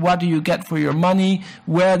 What do you get for your money?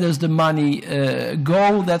 Where does the money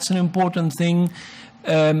go? That's an important thing.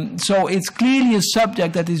 So it's clearly a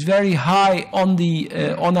subject that is very high on the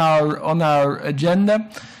on our agenda.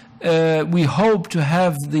 We hope to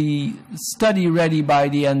have the study ready by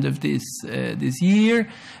the end of this year,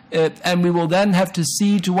 and we will then have to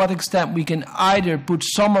see to what extent we can either put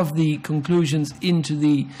some of the conclusions into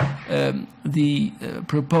the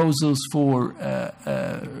proposals for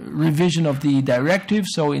revision of the directive,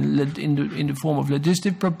 so in the form of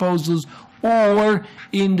legislative proposals, or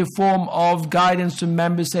in the form of guidance to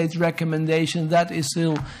member states' recommendations. That is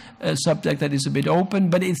still a subject that is a bit open,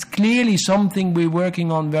 but it's clearly something we're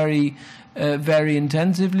working on very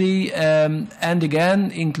intensively, and again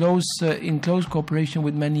in close cooperation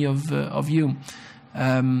with many of you.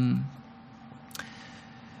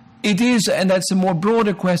 It is, and that's a more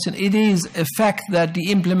broader question, it is a fact that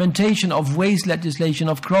the implementation of waste legislation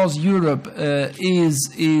across Europe is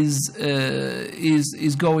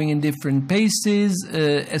going in different paces,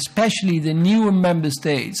 especially the newer member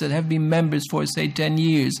states that have been members for, say, 10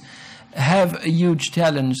 years have a huge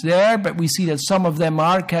challenge there, but we see that some of them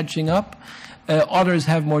are catching up. Others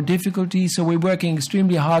have more difficulty, so we're working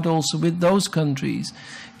extremely hard also with those countries,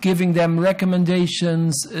 giving them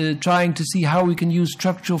recommendations, trying to see how we can use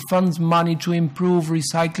structural funds money to improve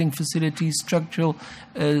recycling facilities, structural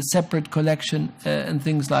separate collection, and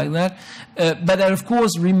things like that. But that, of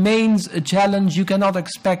course, remains a challenge. You cannot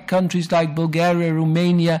expect countries like Bulgaria,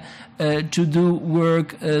 Romania to do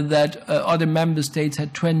work that other member states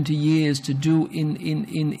had 20 years to do in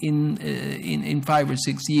 5 or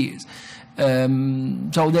 6 years.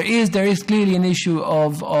 So there is clearly an issue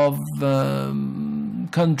of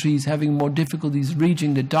countries having more difficulties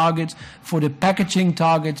reaching the targets. For the packaging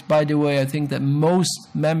targets, by the way, I think that most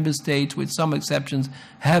member states, with some exceptions,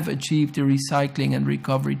 have achieved the recycling and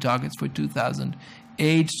recovery targets for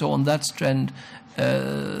 2008. So on that strand,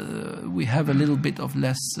 we have a little bit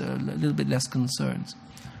less concerns.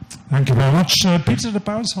 Thank you very much. Peter de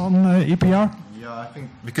Paus on EPR. Yeah, I think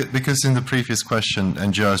because in the previous question,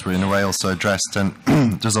 NGOs were in a way also addressed, and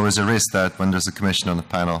there's always a risk that when there's a commission on the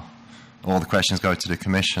panel, all the questions go to the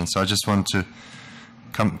commission. So I just want to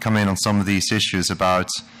come in on some of these issues about,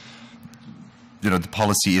 the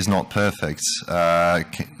policy is not perfect.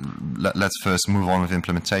 Let's first move on with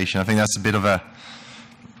implementation. I think that's a bit of a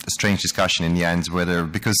strange discussion in the end,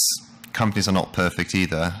 because companies are not perfect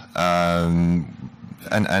either. And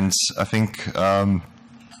I think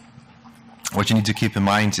what you need to keep in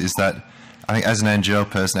mind is that I think as an NGO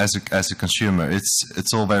person, as a consumer,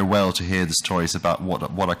 it's all very well to hear the stories about what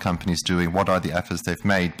are companies doing, what are the efforts they've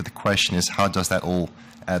made, but the question is, how does that all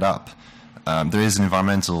add up? There is an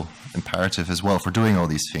environmental imperative as well for doing all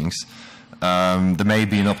these things. There may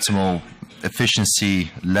be an optimal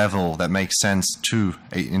efficiency level that makes sense to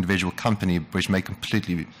an individual company, which may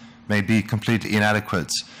be completely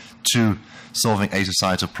inadequate to solving a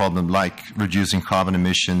societal problem like reducing carbon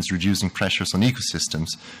emissions, reducing pressures on ecosystems.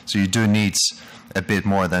 So you do need a bit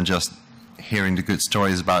more than just hearing the good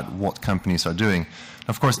stories about what companies are doing.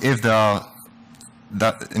 Of course, if there are,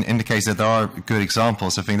 in the case that there are good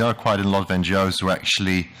examples, I think there are quite a lot of NGOs who are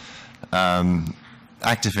actually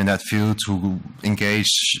active in that field, who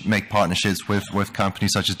engage, make partnerships with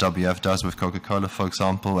companies such as WF does with Coca-Cola, for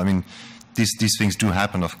example. I mean, these things do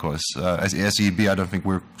happen, of course. As EIB, I don't think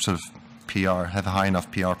we're sort of have a high enough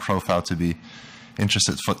PR profile to be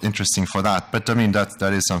interesting for that. But I mean, that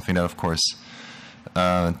is something that, of course,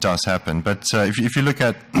 does happen. But if you look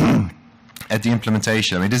at the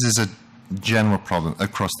implementation, I mean, this is a general problem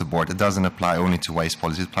across the board. It doesn't apply only to waste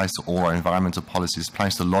policy. It applies to all our environmental policies. It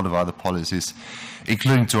applies to a lot of other policies,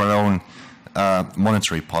 including to our own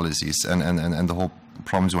monetary policies and the whole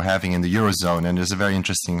problems we're having in the Eurozone. And there's a very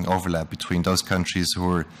interesting overlap between those countries who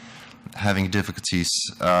are having difficulties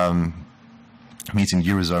meeting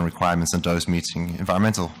Eurozone requirements and those meeting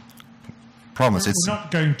environmental problems. We're not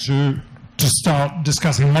going to start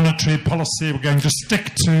discussing monetary policy. We're going to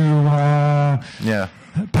stick to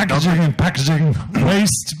packaging and packaging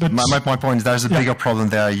waste. But my point is there's a bigger problem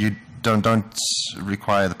there. You don't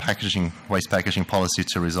require the waste packaging policy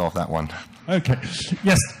to resolve that one. Okay.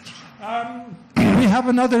 Yes. We have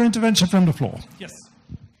another intervention from the floor. Yes.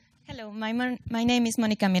 Hello, my name is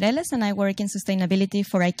Monica Mireles and I work in sustainability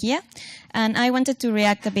for IKEA. And I wanted to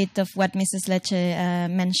react a bit of what Mrs. Lecce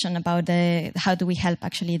mentioned about how do we help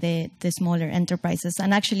actually the smaller enterprises,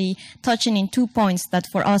 and actually touching in 2 points that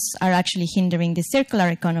for us are actually hindering the circular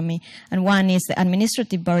economy. And one is the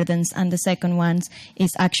administrative burdens, and the second one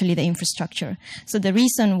is actually the infrastructure. So the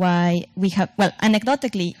reason why we have, well,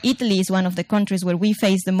 anecdotally, Italy is one of the countries where we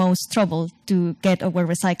face the most trouble to get our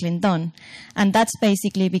recycling done. And that's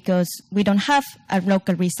basically because we don't have a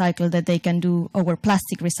local recycle that they can do our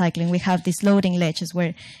plastic recycling. We have these loading ledges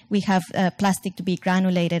where we have plastic to be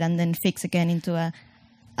granulated and then fixed again into a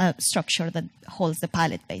structure that holds the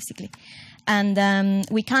pallet, basically. And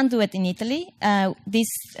we can't do it in Italy. This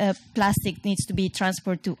plastic needs to be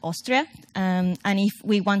transported to Austria. And if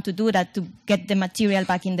we want to do that to get the material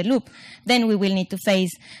back in the loop, then we will need to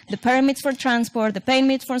face the permits for transport, the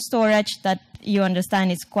permits for storage, that you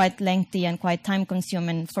understand is quite lengthy and quite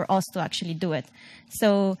time-consuming for us to actually do it.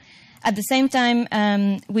 So at the same time,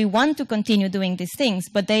 we want to continue doing these things,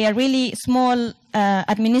 but they are really small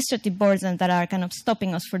administrative burdens that are kind of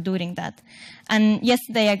stopping us from doing that. And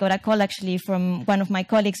yesterday I got a call actually from one of my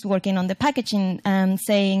colleagues working on the packaging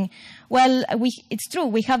saying, well, it's true,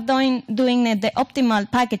 we have doing the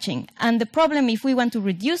optimal packaging. And the problem, if we want to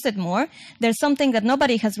reduce it more, there's something that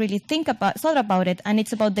nobody has really thought about it, and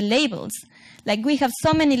it's about the labels. Like, we have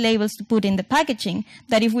so many labels to put in the packaging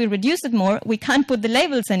that if we reduce it more, we can't put the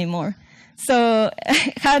labels anymore. So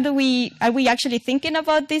are we actually thinking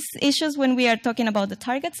about these issues when we are talking about the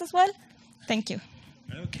targets as well? Thank you.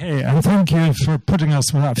 Okay, and thank you for putting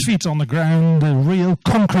us with our feet on the ground, a real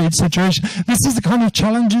concrete situation. This is the kind of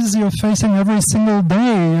challenges you're facing every single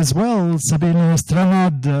day as well, Sabine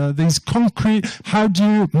Stranad. These concrete, how do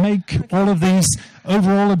you make all of these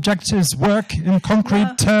overall objectives work in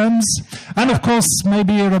concrete terms? And of course,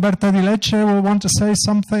 maybe Roberta Di Lecce will want to say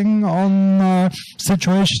something on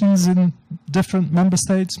situations in different member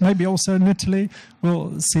states, maybe also in Italy.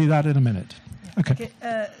 We'll see that in a minute. Okay.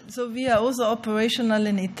 So we are also operational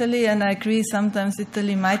in Italy, and I agree sometimes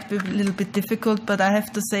Italy might be a little bit difficult, but I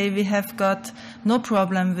have to say we have got no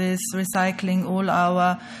problem with recycling all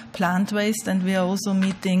our plant waste, and we are also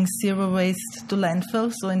meeting zero waste to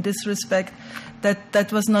landfill. So in this respect,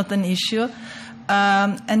 that was not an issue.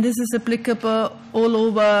 And this is applicable all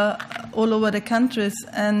over the countries,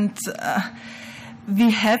 and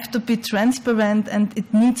we have to be transparent, and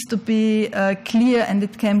it needs to be clear, and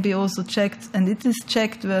it can be also checked, and it is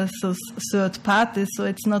checked versus third parties. So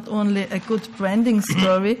it's not only a good branding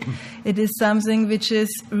story, it is something which is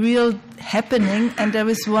real happening, and there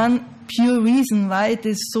is one pure reason why it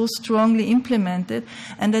is so strongly implemented,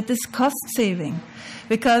 and that is cost saving.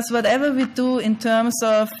 Because whatever we do in terms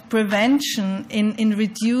of prevention, in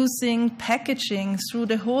reducing packaging through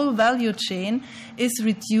the whole value chain, is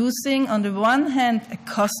reducing, on the one hand, a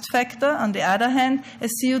cost factor, on the other hand, a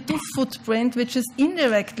CO2 footprint, which is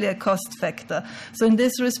indirectly a cost factor. So in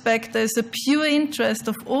this respect, there is a pure interest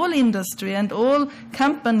of all industry and all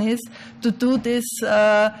companies to do this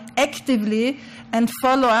actively and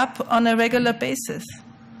follow up on a regular basis.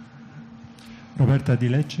 Roberta Di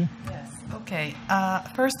Lecce. Okay,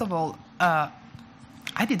 first of all,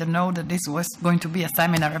 I didn't know that this was going to be a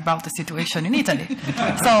seminar about the situation in Italy.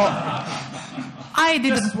 So I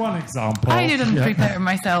didn't. Just one example. I didn't prepare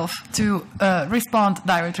myself to respond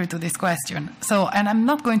directly to this question. So, and I'm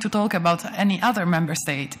not going to talk about any other member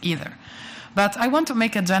state either. But I want to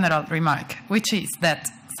make a general remark, which is that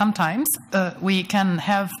sometimes we can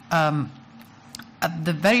have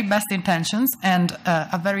the very best intentions and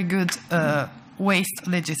a very good waste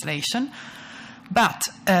legislation, but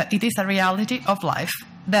it is a reality of life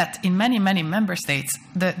that in many, many member states,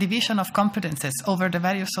 the division of competences over the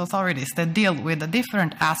various authorities that deal with the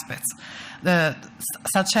different aspects,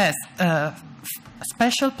 such as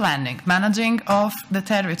special planning, managing of the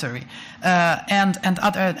territory, and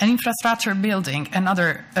other infrastructure building and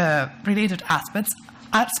other related aspects,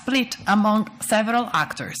 are split among several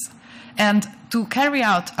actors. And to carry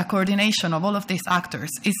out a coordination of all of these actors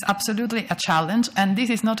is absolutely a challenge, and this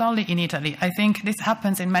is not only in Italy. I think this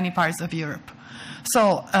happens in many parts of Europe.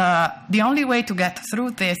 So the only way to get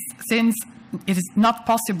through this, since it is not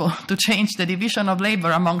possible to change the division of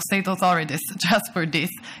labor among state authorities just for this,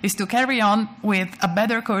 is to carry on with a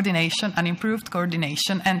better coordination, an improved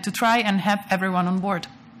coordination, and to try and have everyone on board.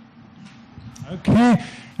 Okay.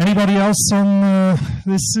 Anybody else on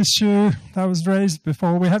this issue that was raised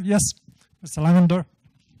before we have? Yes, Mr. Lavender.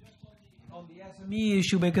 On the SME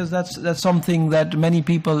issue, because that's something that many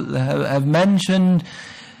people have mentioned.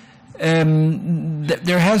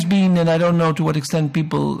 There has been, and I don't know to what extent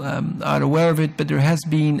people are aware of it, but there has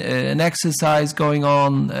been an exercise going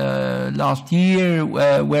on last year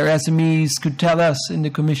where SMEs could tell us in the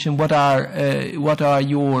Commission what are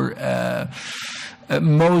your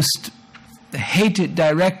most hated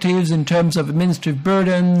directives in terms of administrative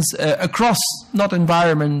burdens across, not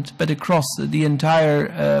environment, but across the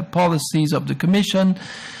entire policies of the Commission.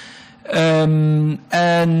 And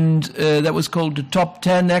that was called the Top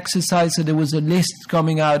 10 exercise. So there was a list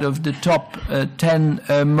coming out of the top 10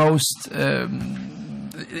 most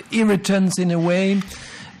irritants in a way.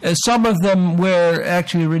 Some of them were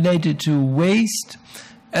actually related to waste.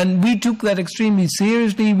 And we took that extremely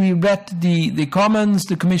seriously. We read the comments.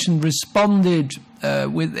 The Commission responded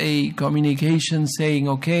with a communication saying,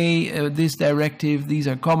 okay, this directive, these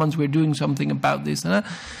are comments, we're doing something about this. We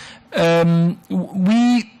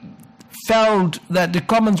felt that the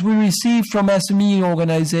comments we received from SME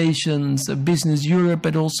organizations, Business Europe,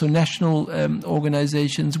 but also national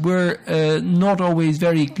organizations, were not always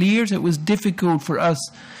very clear. So it was difficult for us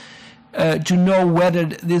to know whether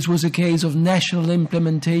this was a case of national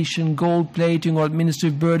implementation, gold plating, or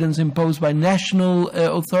administrative burdens imposed by national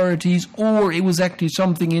authorities, or it was actually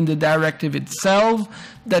something in the directive itself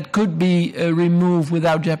that could be removed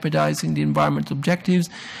without jeopardizing the environmental objectives.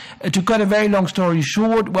 To cut a very long story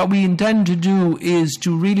short, what we intend to do is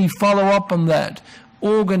to really follow up on that,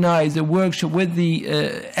 organize a workshop with the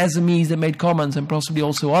SMEs that made comments and possibly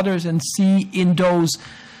also others, and see in those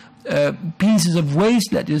pieces of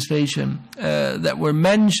waste legislation that were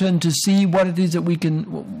mentioned, to see what it is that we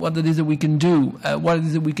can do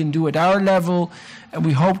at our level, and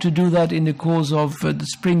we hope to do that in the course of the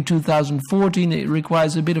spring 2014. It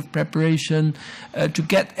requires a bit of preparation to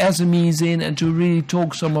get SMEs in and to really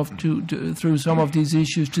talk through some of these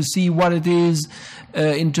issues, to see what it is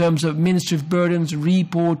in terms of administrative burdens,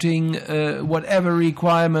 reporting, whatever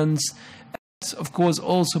requirements. Of course,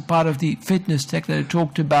 also part of the fitness tech that I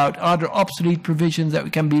talked about. Are there obsolete provisions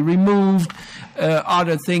that can be removed? Are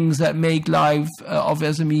there things that make life of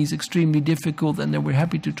SMEs extremely difficult? And then we're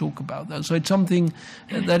happy to talk about that. So it's something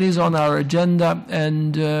that is on our agenda,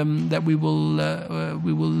 and that we will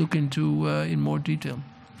look into in more detail.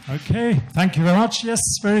 Okay, thank you very much. Yes,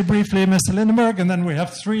 very briefly, Mr. Lindenberg, and then we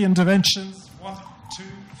have 3 interventions. 1, 2,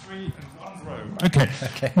 3, and 1 row. Okay,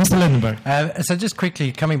 Mr. Lindenberg. So just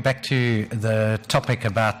quickly, coming back to the topic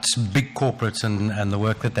about big corporates and the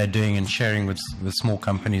work that they're doing and sharing with small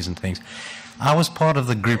companies and things. I was part of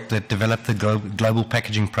the group that developed the Global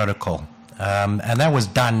Packaging Protocol. And that was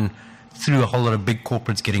done through a whole lot of big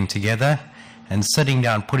corporates getting together and sitting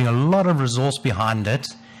down, putting a lot of resource behind it,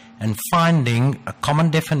 and finding a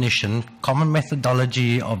common definition, common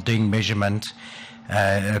methodology of doing measurement,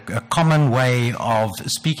 a common way of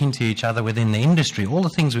speaking to each other within the industry, all the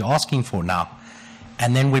things we're asking for now.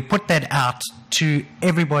 And then we put that out to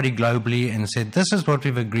everybody globally and said, this is what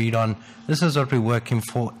we've agreed on, this is what we're working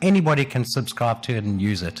for, anybody can subscribe to it and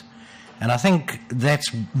use it. And I think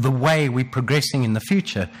that's the way we're progressing in the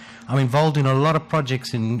future. I'm involved in a lot of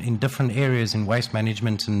projects in different areas in waste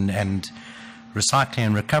management and recycling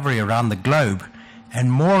and recovery around the globe. And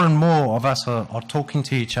more of us are talking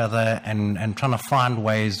to each other and trying to find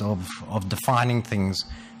ways of defining things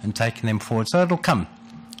and taking them forward. So it'll come.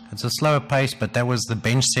 It's a slower pace, but that was the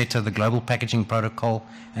bench setter, the Global Packaging Protocol,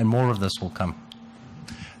 and more of this will come.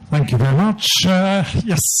 Thank you very much.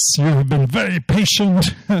 Yes, you have been very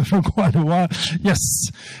patient for quite a while. Yes,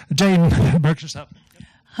 Jane Bickerstaff.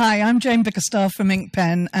 Hi, I'm Jane Bickerstaff from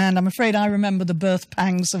EUROPEN, and I'm afraid I remember the birth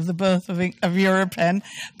pangs of the birth of EUROPEN.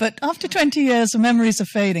 But after 20 years, the memories are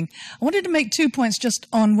fading. I wanted to make 2 points just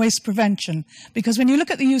on waste prevention, because when you look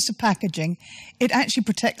at the use of packaging, it actually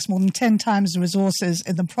protects more than 10 times the resources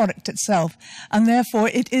in the product itself, and therefore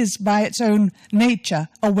it is, by its own nature,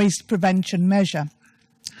 a waste prevention measure.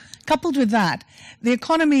 Coupled with that, the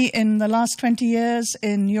economy in the last 20 years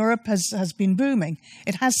in Europe has been booming.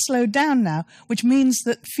 It has slowed down now, which means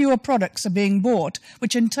that fewer products are being bought,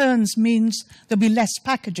 which in turn means there'll be less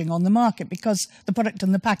packaging on the market because the product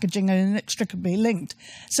and the packaging are inextricably linked.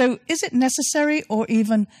 So is it necessary or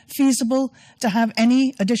even feasible to have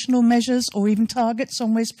any additional measures or even targets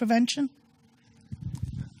on waste prevention?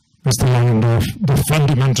 Mr. Langendorf, the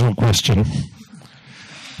fundamental question.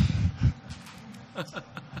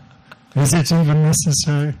 Is it even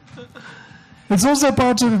necessary? It's also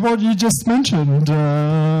part of what you just mentioned,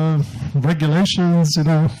 regulations,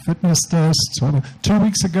 fitness tests. 2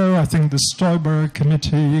 weeks ago, I think the Stoiber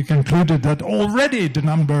Committee concluded that already the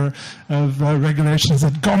number of regulations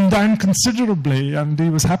had gone down considerably, and he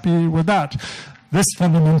was happy with that. This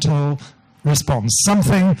fundamental response,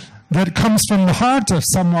 something that comes from the heart of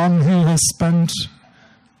someone who has spent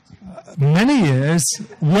many years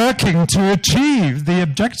working to achieve the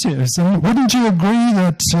objectives. And wouldn't you agree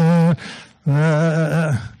that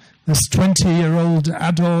this 20-year-old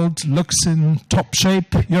adult looks in top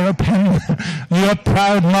shape? EUROPEN, you're a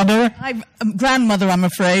proud mother? I'm a grandmother, I'm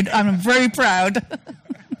afraid. I'm very proud.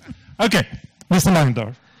 Okay, Mr.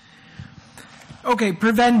 Langendorf. Okay,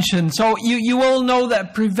 prevention. So you all know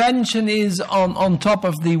that prevention is on top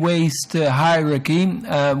of the waste hierarchy.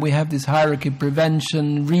 We have this hierarchy: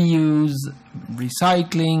 prevention, reuse,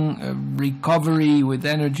 recycling, recovery with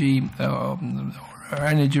energy, or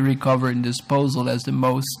energy recovery and disposal as the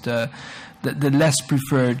most, the least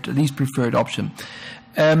preferred option.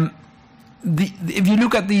 If you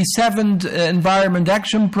look at the 7th Environment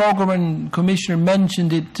Action Programme, and Commissioner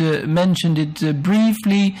mentioned it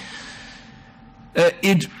briefly.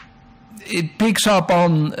 It picks up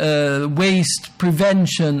on waste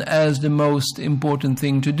prevention as the most important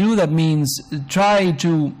thing to do. That means try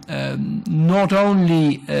to not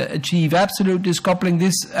only achieve absolute decoupling.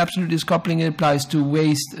 This absolute decoupling applies to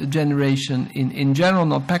waste generation in general,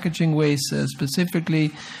 not packaging waste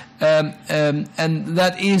specifically. And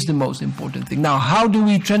that is the most important thing. Now, how do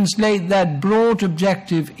we translate that broad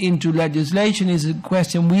objective into legislation is a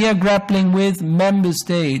question we are grappling with. Member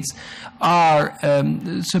states are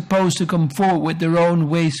supposed to come forward with their own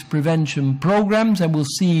waste prevention programs, and we'll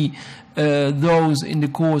see those in the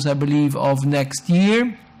course, I believe, of next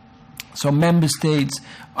year. So member states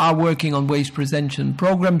are working on waste prevention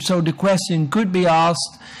programs. So the question could be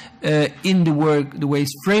asked, in the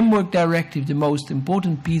Waste Framework Directive, the most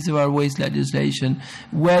important piece of our waste legislation,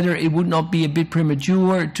 whether it would not be a bit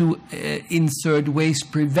premature to insert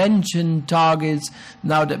waste prevention targets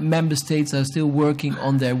now that member states are still working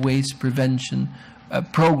on their waste prevention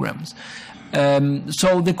programs.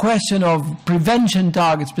 So the question of prevention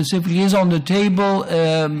targets specifically is on the table.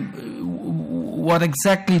 what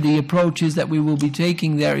exactly the approach is that we will be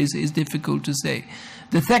taking there is difficult to say.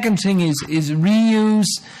 The second thing is reuse.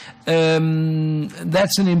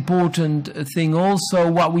 That's an important thing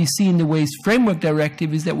also. What we see in the Waste Framework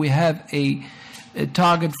Directive is that we have a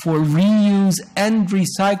target for reuse and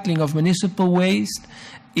recycling of municipal waste.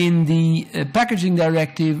 In the Packaging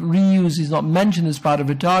Directive, reuse is not mentioned as part of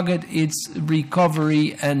a target, it's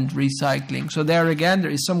recovery and recycling. So there again,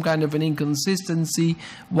 there is some kind of an inconsistency.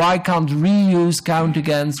 Why can't reuse count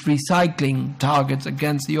against recycling targets,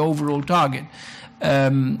 against the overall target?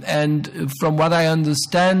 And from what I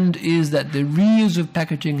understand is that the reuse of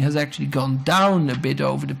packaging has actually gone down a bit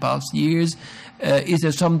over the past years. Is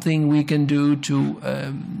there something we can do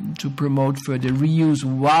to promote further reuse,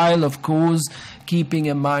 while of course keeping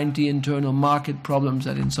in mind the internal market problems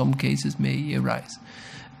that in some cases may arise?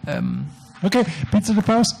 Okay, Peter de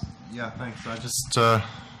Paus. Yeah, thanks. I just, I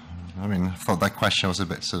thought that question was a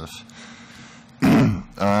bit sort of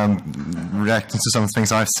reacting to some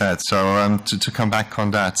things I've said. So to come back on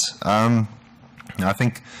that, I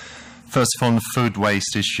think first of all on the food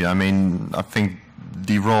waste issue, I think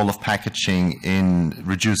the role of packaging in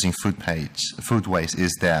reducing food waste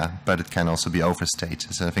is there, but it can also be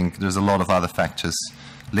overstated. So I think there's a lot of other factors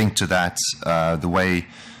linked to that, the way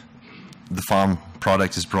the farm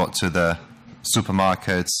product is brought to the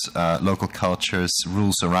supermarkets, local cultures,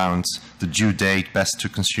 rules around the due date, best to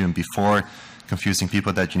consume before, confusing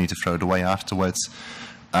people that you need to throw it away afterwards.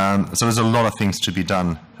 So there's a lot of things to be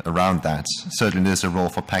done around that. Certainly there's a role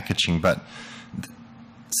for packaging, but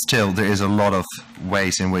still there is a lot of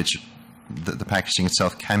ways in which the packaging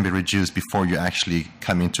itself can be reduced before you actually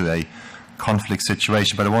come into a conflict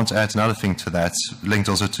situation. But I want to add another thing to that, linked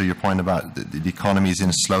also to your point about the economy is in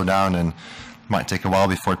a slowdown and might take a while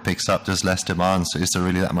before it picks up. There's less demand, so is there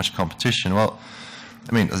really that much competition? Well,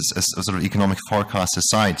 as sort of economic forecasts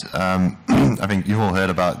aside, I think you've all heard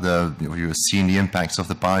about you've seen the impacts of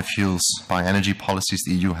the biofuels, bioenergy policies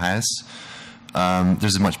the EU has.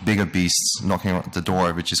 There's a much bigger beast knocking at the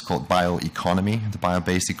door, which is called bioeconomy, the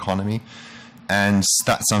bio-based economy. And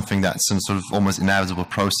that's something that's a sort of almost inevitable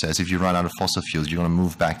process. If you run out of fossil fuels, you're going to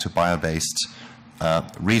move back to bio-based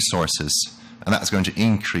resources. And that's going to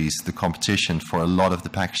increase the competition for a lot of the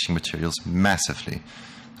packaging materials massively.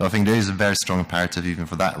 So I think there is a very strong imperative, even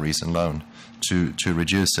for that reason alone, to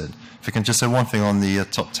reduce it. If I can just say one thing on the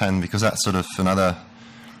top 10, because that's sort of another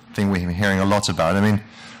thing we're hearing a lot about. I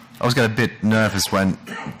always get a bit nervous when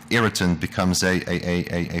irritant becomes a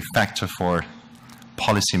factor for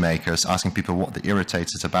policymakers, asking people what the irritate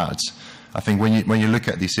is about. I think when you look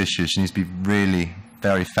at these issues, you need to be really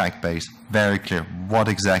very fact-based, very clear. What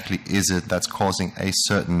exactly is it that's causing a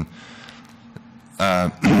certain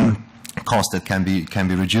cost that can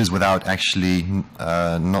be reduced without actually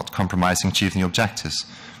not compromising achieving the objectives?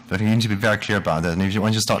 So I think you need to be very clear about that. And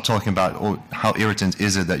when you start talking about how irritant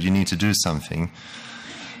is it that you need to do something,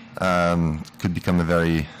 could become a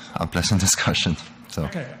very unpleasant discussion. So.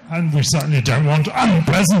 Okay, and we certainly don't want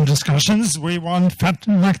unpleasant discussions. We want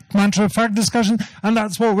matter-of-fact discussion, and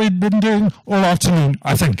that's what we've been doing all afternoon,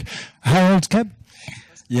 I think. Harold Kep?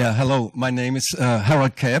 Yeah, hello. My name is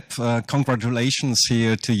Harold Kep. Congratulations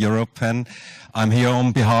here to EUROPEN. I'm here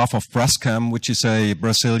on behalf of Braskem, which is a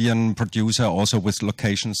Brazilian producer, also with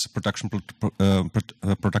locations, production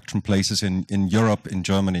places in Europe, in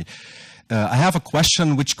Germany. I have a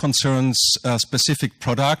question which concerns a specific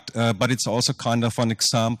product, but it's also kind of an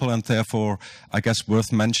example and therefore, I guess,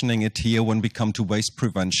 worth mentioning it here when we come to waste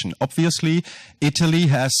prevention. Obviously, Italy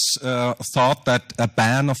has thought that a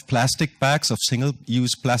ban of plastic bags, of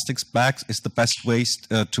single-use plastics bags, is the best way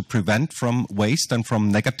to prevent from waste and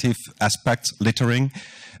from negative aspects, littering.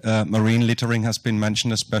 Marine littering has been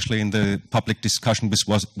mentioned, especially in the public discussion,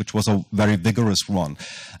 which was a very vigorous one.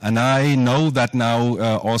 And I know that now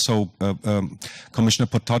also Commissioner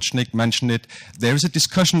Potočnik mentioned it. There is a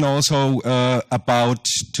discussion also about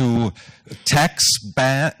to tax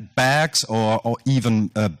bags or even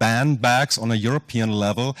ban bags on a European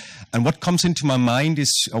level. And what comes into my mind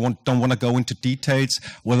is, don't want to go into details,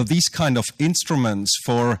 whether these kind of instruments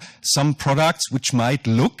for some products which might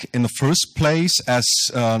look in the first place as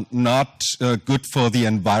not good for the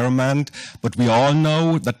environment, but we all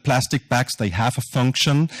know that plastic bags, they have a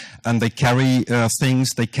function and they carry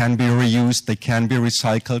things, they can be reused, they can be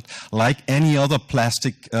recycled like any other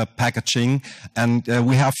plastic packaging. And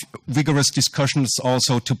we have vigorous discussions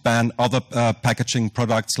also to ban other packaging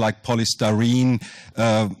products like polystyrene,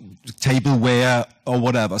 tableware or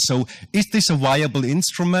whatever. So is this a viable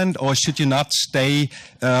instrument, or should you not stay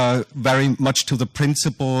very much to the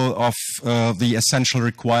principle of the essential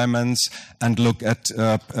requirements requirements and look at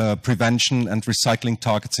prevention and recycling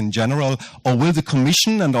targets in general? Or will the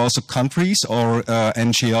Commission and also countries or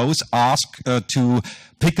NGOs ask to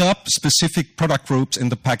pick up specific product groups in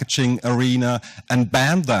the packaging arena and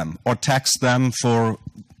ban them or tax them for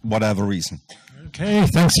whatever reason? Okay,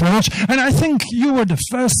 thanks very much. And I think you were the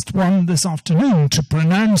first one this afternoon to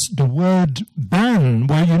pronounce the word ban,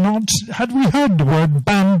 were you not? Had we heard the word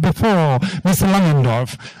ban before, Mr.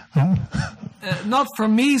 Langendorf? Not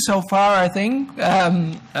from me so far, I think.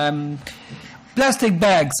 Plastic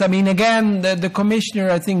bags. I mean, again, the Commissioner,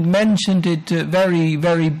 I think, mentioned it very,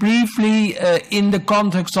 very briefly in the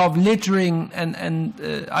context of littering, and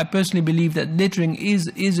I personally believe that littering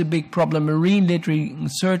is a big problem. Marine littering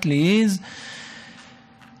certainly is.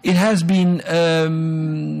 It has been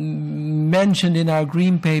mentioned in our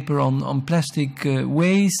green paper on plastic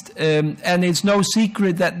waste, and it's no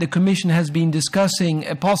secret that the Commission has been discussing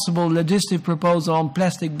a possible legislative proposal on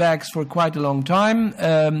plastic bags for quite a long time,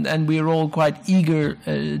 and we are all quite eager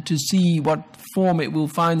to see what form it will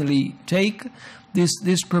finally take,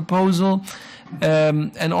 this proposal.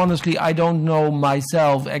 And honestly, I don't know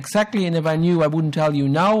myself exactly, and if I knew, I wouldn't tell you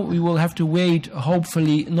now. We will have to wait,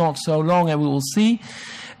 hopefully not so long, and we will see.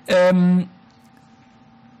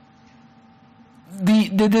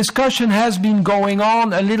 The discussion has been going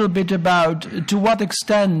on a little bit about to what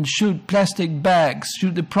extent should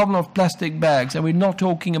the problem of plastic bags, and we're not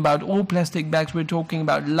talking about all plastic bags, we're talking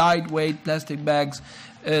about lightweight plastic bags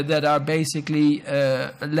that are basically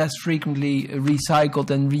less frequently recycled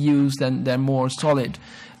and reused than more solid,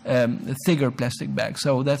 thicker plastic bags.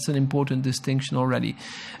 So that's an important distinction already.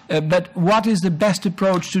 But what is the best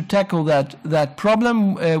approach to tackle that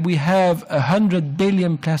problem? We have 100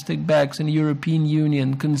 billion plastic bags in the European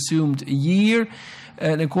Union consumed a year.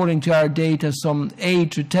 And according to our data, some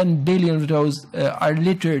 8 to 10 billion of those are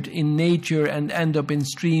littered in nature and end up in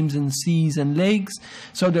streams and seas and lakes.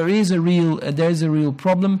 So there is a real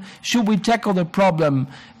problem. Should we tackle the problem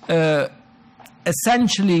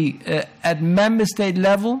essentially at member state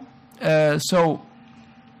level? So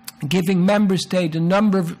giving member state a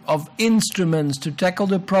number of instruments to tackle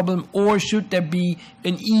the problem, or should there be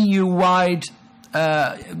an EU-wide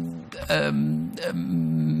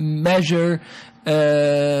measure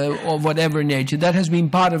of whatever nature? That has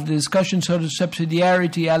been part of the discussion. So the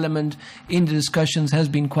subsidiarity element in the discussions has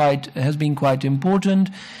been quite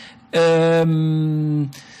important.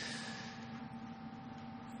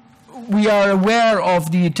 We are aware of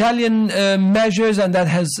the Italian measures, and that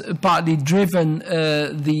has partly driven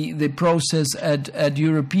the process at the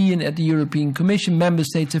European Commission. Member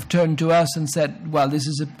states have turned to us and said, well, this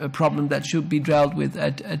is a problem that should be dealt with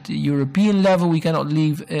at the European level. We cannot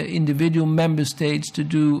leave individual member states to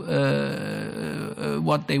do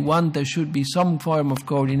what they want. There should be some form of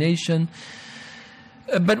coordination.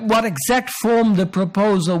 But what exact form the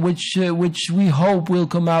proposal, which we hope will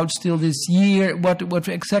come out still this year, what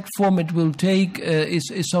exact form it will take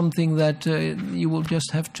is something that you will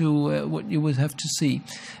just have to see.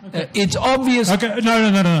 Okay. It's obvious. Okay,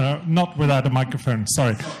 no, not without a microphone.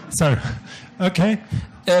 Sorry. So, okay.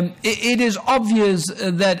 It is obvious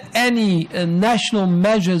that any national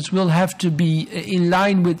measures will have to be in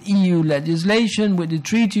line with EU legislation, with the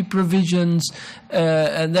treaty provisions,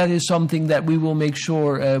 and that is something that we will make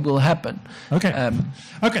sure will happen. Okay.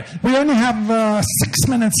 Okay. We only have 6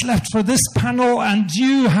 minutes left for this panel, and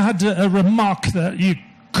you had a remark that you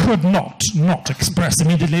could not express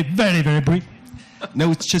immediately. Very, very brief.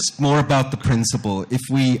 No, it's just more about the principle. If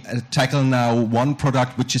we tackle now one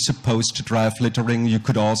product which is supposed to drive littering, you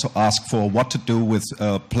could also ask for what to do with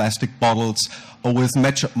plastic bottles or with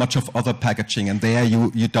much of other packaging. And there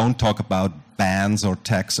you don't talk about bans or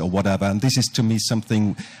tax or whatever. And this is, to me,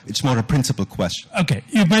 something, it's more a principle question. Okay,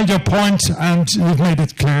 you've made your point and you've made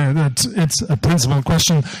it clear that it's a principle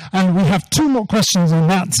question. And we have 2 more questions on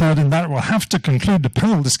that side, and that will have to conclude the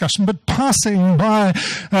panel discussion. But passing by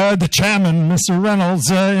the chairman, Mr.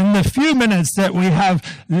 Reynolds, in the few minutes that we have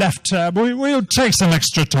left, we'll take some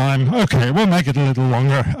extra time. Okay, we'll make it a little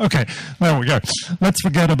longer. Okay, there we go. Let's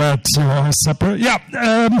forget about separate. Yeah,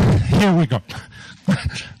 here we go.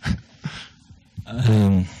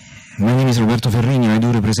 My name is Roberto Ferrini. I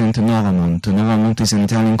do represent Novamont. Novamont is an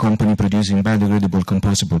Italian company producing biodegradable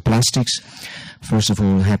compostable plastics. First of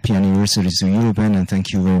all, happy anniversary to EUROPEN, and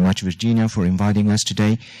thank you very much, Virginia, for inviting us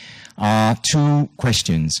today. 2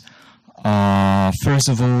 questions. First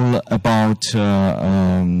of all, about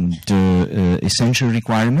the essential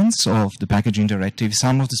requirements of the packaging directive.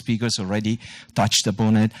 Some of the speakers already touched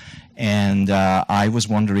upon it, and I was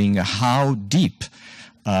wondering how deep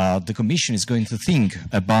the Commission is going to think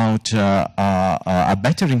about a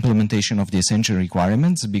better implementation of the essential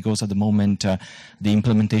requirements, because at the moment the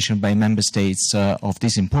implementation by Member States of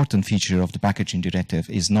this important feature of the packaging directive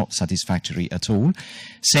is not satisfactory at all.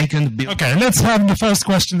 Second, okay, let's have the first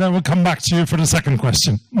question, then we'll come back to you for the second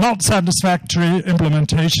question. Not satisfactory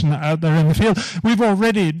implementation out there in the field. We've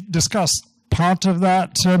already discussed part of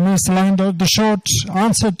that, Mr. Langendorf. The short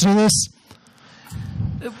answer to this?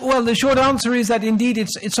 Well, the short answer is that indeed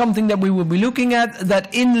it's something that we will be looking at.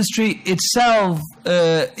 That industry itself,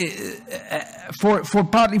 partly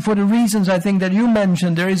for the reasons I think that you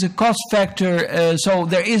mentioned, there is a cost factor. So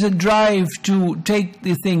there is a drive to take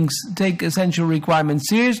essential requirements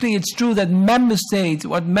seriously. It's true that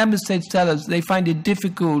what member states tell us, they find it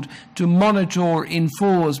difficult to monitor,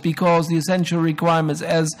 enforce, because the essential requirements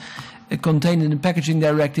as contained in the packaging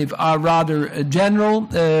directive are rather general.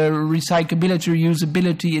 Recyclability,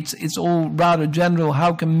 reusability, it's all rather general.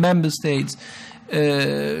 How can member states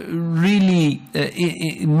really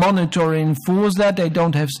monitor and enforce that? They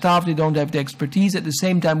don't have staff, they don't have the expertise. At the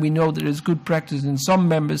same time, we know there is good practice in some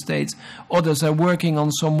member states. Others are working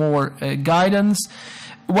on some more guidance.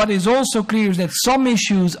 What is also clear is that some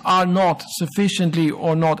issues are not sufficiently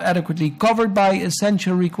or not adequately covered by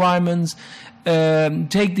essential requirements.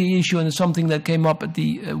 Take the issue, and it's something that came up at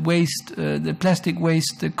the plastic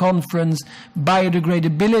waste conference.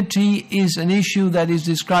 Biodegradability is an issue that is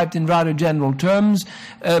described in rather general terms,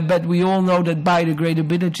 but we all know that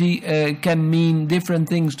biodegradability can mean different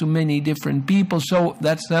things to many different people. So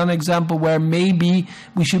that's an example where maybe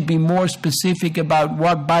we should be more specific about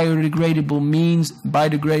what biodegradable means.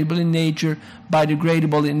 Biodegradable in nature,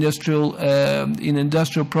 biodegradable in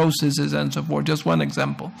industrial processes, and so forth. Just one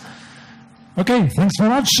example. Okay, thanks very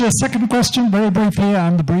much. Second question, very briefly,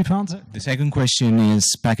 and the brief answer. The second question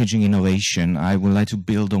is packaging innovation. I would like to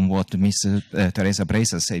build on what Mr. Teresa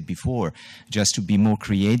Presa said before, just to be more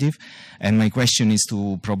creative. And my question is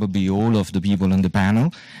to probably all of the people on the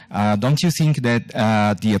panel. Don't you think that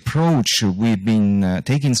the approach we've been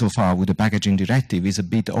taking so far with the packaging directive is a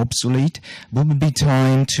bit obsolete? Would it be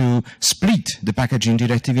time to split the packaging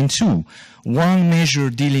directive in two? One measure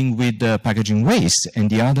dealing with packaging waste and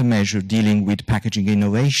the other measure dealing with packaging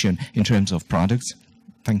innovation in terms of products?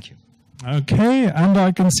 Thank you. Okay, and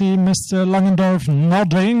I can see Mr. Langendorf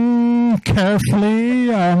nodding carefully,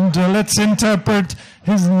 and let's interpret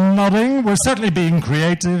his nodding. We're certainly being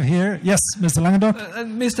creative here. Yes, Mr. Langendorf?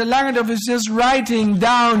 Mr. Langendorf is just writing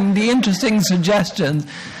down the interesting suggestions.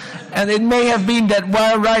 And it may have been that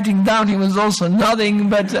while writing down he was also nodding,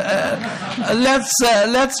 but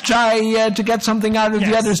let's try to get something out of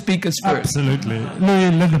the other speakers first. Absolutely.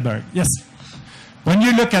 Louis Lindenberg, yes. When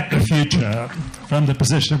you look at the future from the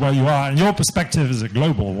position where you are, and your perspective is a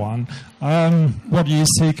global one, what do you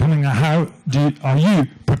see coming? How are you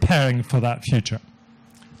preparing for that future?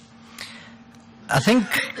 I think,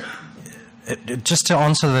 just to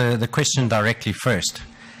answer the question directly first,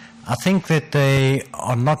 I think that they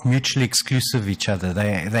are not mutually exclusive of each other.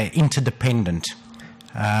 They're interdependent.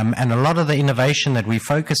 And a lot of the innovation that we're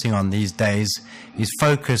focusing on these days is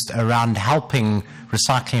focused around helping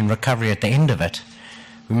recycling and recovery at the end of it.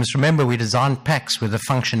 We must remember we designed packs with a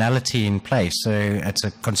functionality in place. So it's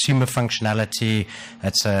a consumer functionality,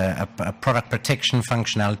 it's a product protection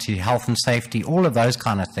functionality, health and safety, all of those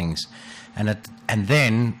kind of things. And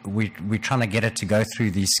then we're trying to get it to go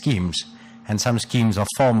through these schemes. And some schemes are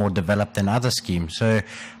far more developed than other schemes. So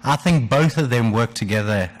I think both of them work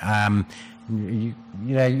together. You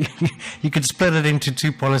could split it into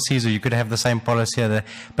two policies, or you could have the same policy.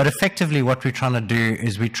 But effectively what we're trying to do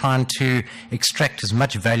is we're trying to extract as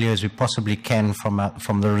much value as we possibly can from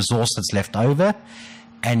the resource that's left over,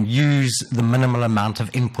 and use the minimal amount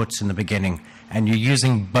of inputs in the beginning. And you're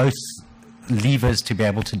using both levers to be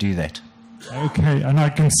able to do that. Okay, and I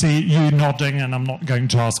can see you nodding, and I'm not going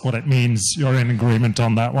to ask what it means. You're in agreement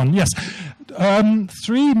on that one. Yes.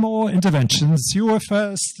 3 more interventions. You were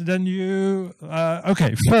first, then you...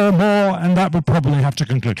 okay, 4 more, and that would probably have to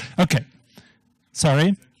conclude. Okay.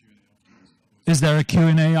 Sorry? Is there a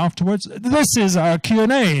Q&A afterwards? This is our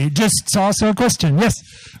Q&A. Just ask your question. Yes?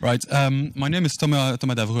 Right. My name is Thomas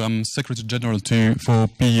Davreux. I'm Secretary General for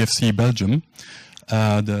PEFC Belgium.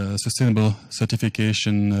 The Sustainable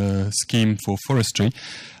Certification Scheme for Forestry.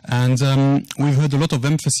 And we've heard a lot of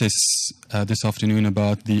emphasis this afternoon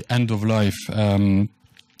about the end-of-life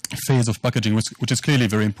phase of packaging, which is clearly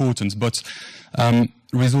very important. But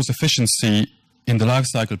resource efficiency in the life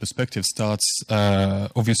cycle perspective starts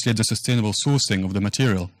obviously at the sustainable sourcing of the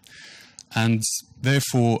material. And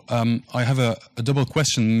therefore, I have a double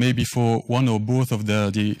question, maybe for one or both of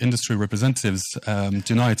the industry representatives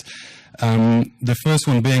tonight. The first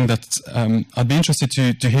one being that I'd be interested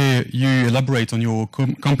to hear you elaborate on your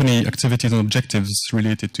company activities and objectives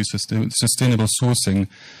related to sustainable sourcing,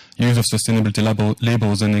 use of sustainability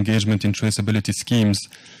labels, and engagement in traceability schemes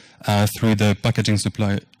through the packaging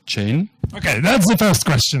supply chain. Okay, that's the first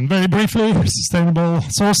question. Very briefly, sustainable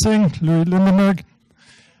sourcing, Louis Lindenberg.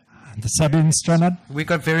 And Sabine Stranad. We've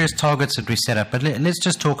got various targets that we set up, but let's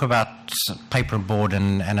just talk about paperboard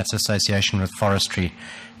and its association with forestry.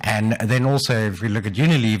 And then also, if we look at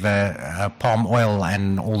Unilever, palm oil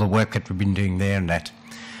and all the work that we've been doing there and that.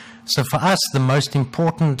 So for us, the most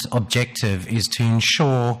important objective is to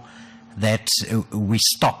ensure that we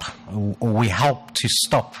stop, or we help to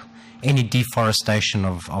stop any deforestation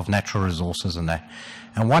of natural resources and that.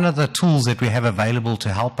 And one of the tools that we have available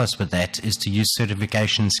to help us with that is to use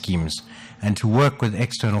certification schemes and to work with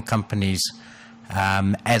external companies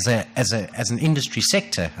as an industry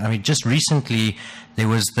sector. I mean, just recently there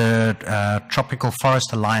was the Tropical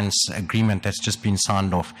Forest Alliance agreement that's just been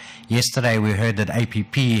signed off. Yesterday we heard that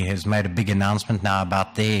APP has made a big announcement now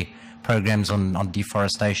about their programs on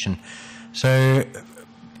deforestation. So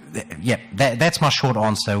yeah, that's my short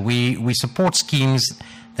answer. We support schemes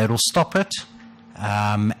that will stop it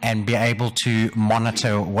and be able to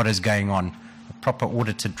monitor what is going on, a proper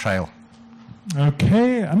audited trail.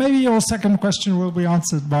 Okay, maybe your second question will be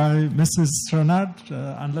answered by Mrs. Stranad,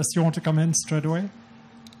 unless you want to come in straight away.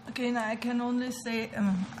 Okay, now I can only say,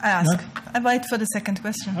 I ask. No? I wait for the second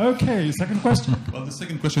question. Okay, second question. Well, the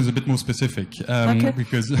second question is a bit more specific,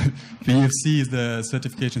 because PEFC is the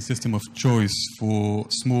certification system of choice for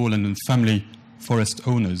small and family forest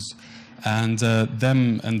owners. And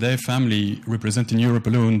them and their family represent in Europe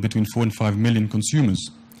alone between 4 and 5 million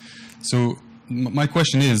consumers. So my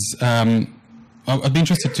question is, I'd be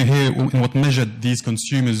interested to hear in what measure these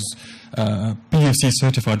consumers, PEFC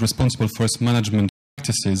certified responsible forest management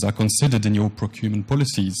practices are considered in your procurement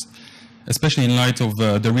policies, especially in light of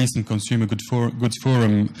the recent Consumer Goods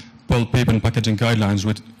Forum pulp, paper and packaging guidelines.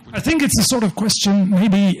 I think it's a sort of question,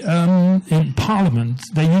 maybe in Parliament,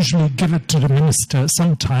 they usually give it to the Minister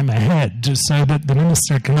some time ahead so that the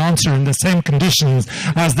Minister can answer in the same conditions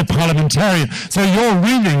as the parliamentarian. So you're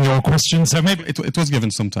reading your question, so maybe... It was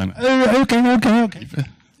given some time. Okay.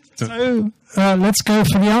 So let's go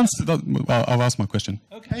for the answer. I'll ask my question.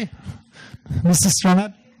 Okay. Mrs.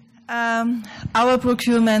 Stranad? Our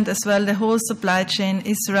procurement as well, the whole supply chain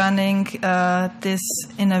is running this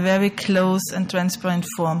in a very close and transparent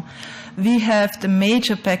form. We have the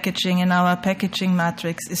major packaging in our packaging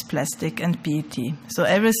matrix is plastic and PET. So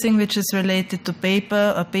everything which is related to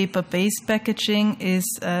paper or paper-based packaging is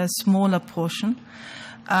a smaller portion.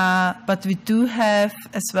 But we do have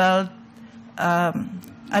as well,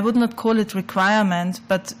 I would not call it requirement,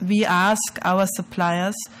 but we ask our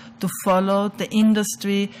suppliers to follow the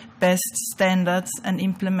industry best standards and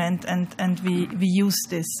implement, and we use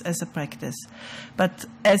this as a practice. But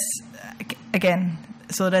again,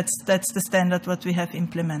 so that's the standard what we have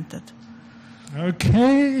implemented.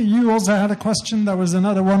 Okay, you also had a question. There was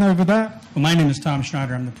another one over there. Well, my name is Tom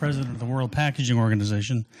Schneider. I'm the president of the World Packaging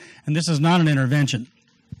Organization, and this is not an intervention.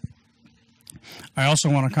 I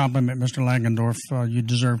also want to compliment Mr. Langendorf. You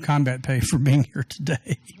deserve combat pay for being here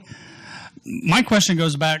today. My question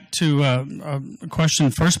goes back to a question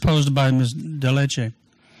first posed by Ms. Deleche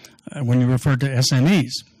when you referred to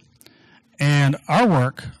SMEs. And our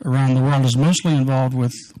work around the world is mostly involved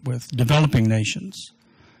with developing nations,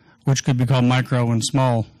 which could be called micro and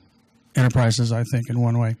small enterprises, I think, in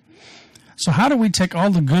one way. So how do we take all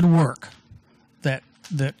the good work that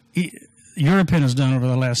EUROPEN has done over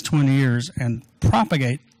the last 20 years and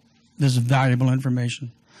propagate this valuable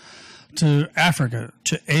information to Africa,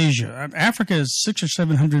 to Asia? Africa is 600 or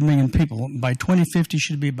 700 million people. By 2050,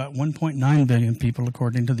 should be about 1.9 billion people,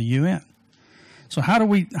 according to the UN. So how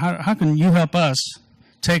can you help us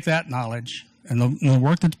take that knowledge and the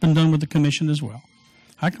work that's been done with the Commission as well?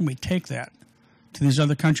 How can we take that to these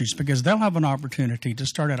other countries? Because they'll have an opportunity to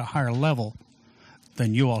start at a higher level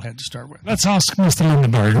than you all had to start with. Let's ask Mr.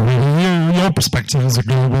 Lindenberg. Your perspective is a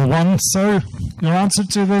global one, so your answer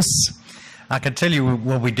to this? I can tell you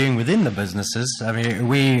what we're doing within the businesses. I mean,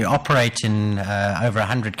 we operate in over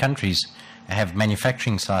 100 countries, have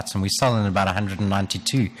manufacturing sites, and we sell in about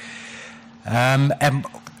 192. And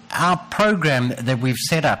our program that we've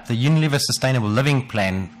set up, the Unilever Sustainable Living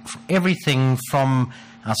Plan, everything from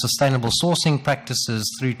our sustainable sourcing practices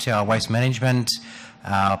through to our waste management,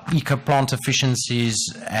 our eco-plant efficiencies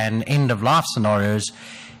and end-of-life scenarios,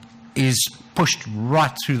 is pushed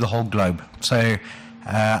right through the whole globe. So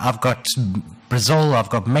I've got Brazil, I've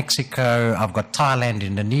got Mexico, I've got Thailand,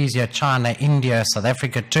 Indonesia, China, India, South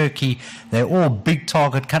Africa, Turkey. They're all big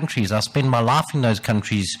target countries. I spend my life in those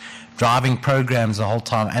countries driving programs the whole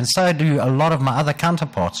time, and so do a lot of my other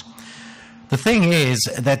counterparts. The thing is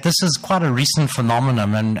that this is quite a recent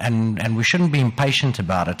phenomenon, and we shouldn't be impatient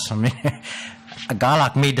about it. I mean, a guy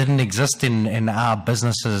like me didn't exist in our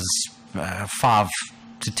businesses 5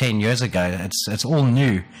 to 10 years ago. It's all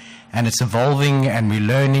new, and it's evolving, and we're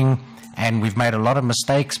learning, and we've made a lot of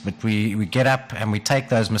mistakes, but we get up and we take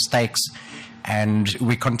those mistakes and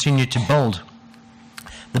we continue to build.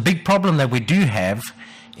 The big problem that we do have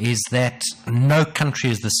is that no country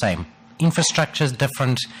is the same. Infrastructure is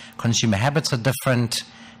different, consumer habits are different,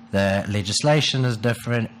 the legislation is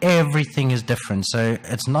different, everything is different. So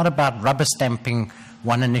it's not about rubber stamping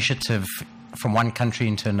one initiative from one country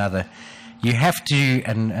into another. You have to,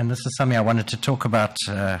 and this is something I wanted to talk about,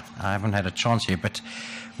 I haven't had a chance here, but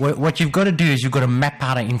what you've got to do is you've got to map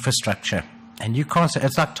out an infrastructure. And you can't say,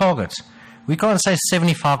 it's like targets. We can't say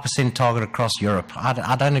 75% target across Europe.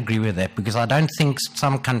 I don't agree with that, because I don't think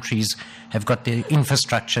some countries have got the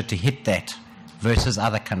infrastructure to hit that versus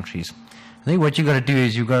other countries. I think what you've got to do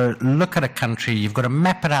is you've got to look at a country, you've got to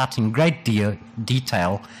map it out in great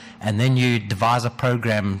detail, and then you devise a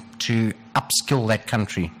program to upskill that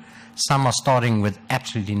country. Some are starting with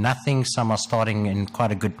absolutely nothing, some are starting in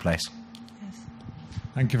quite a good place.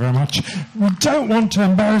 Thank you very much. We don't want to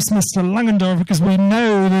embarrass Mr. Langendorf, because we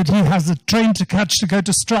know that he has a train to catch to go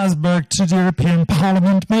to Strasbourg to the European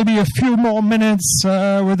Parliament. Maybe a few more minutes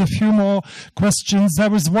with a few more questions. There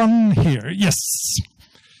was one here. Yes.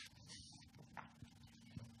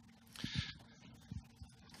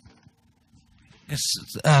 Yes,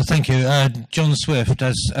 thank you. John Swift,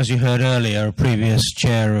 as you heard earlier, a previous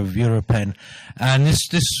chair of EUROPEN. And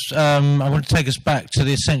I want to take us back to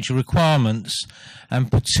the essential requirements,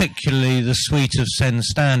 and particularly the suite of SEN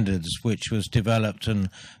standards, which was developed and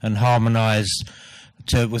harmonised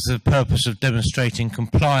with the purpose of demonstrating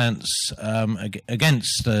compliance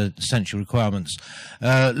against the essential requirements.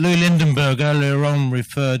 Louis Lindenberg earlier on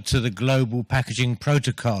referred to the Global Packaging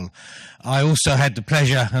Protocol. I also had the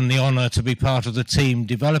pleasure and the honour to be part of the team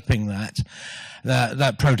developing that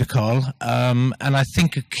protocol, and I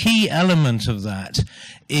think a key element of that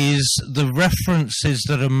is the references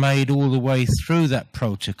that are made all the way through that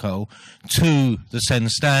protocol to the SEN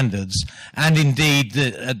standards, and indeed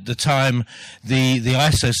at the time the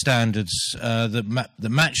ISO standards that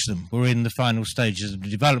match them were in the final stages of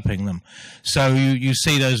developing them. So you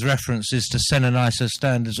see those references to SEN and ISO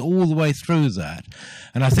standards all the way through that,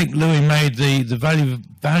 and I think Louis made the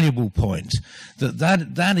valuable point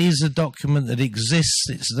that is a document that exists.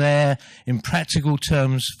 It's there in practical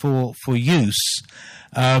terms for use.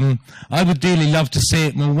 I would dearly love to see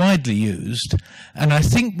it more widely used, and I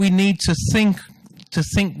think we need to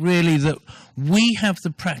think really that we have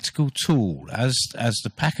the practical tool as the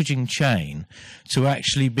packaging chain to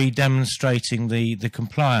actually be demonstrating the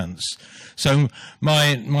compliance. So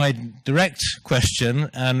my direct question,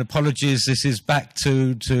 and apologies, this is back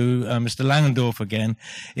to Mr. Langendorf again,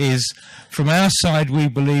 is from our side we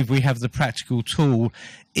believe we have the practical tool.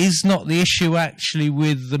 Is not the issue actually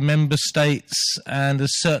with the member states and a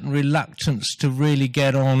certain reluctance to really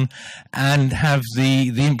get on and have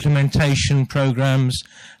the implementation programs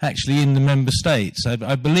actually in the member states?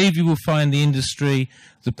 I believe you will find the industry,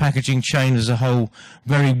 the packaging chain as a whole,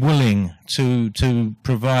 very willing to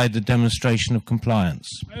provide the demonstration of compliance.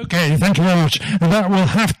 Okay, thank you very much. And that will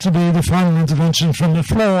have to be the final intervention from the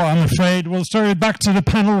floor, I'm afraid. We'll throw it back to the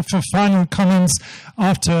panel for final comments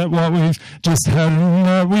after what we've just heard.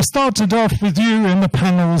 And, we started off with you in the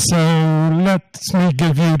panel, so let me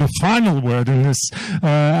give you the final word in this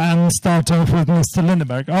and start off with Mr.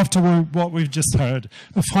 Lindenberg. After what we've just heard,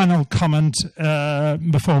 a final comment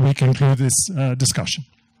before we conclude this discussion.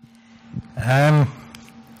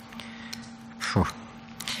 So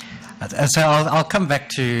I'll come back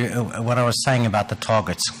to what I was saying about the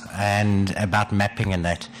targets and about mapping and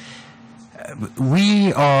that.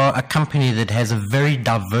 We are a company that has a very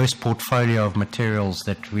diverse portfolio of materials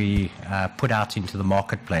that we put out into the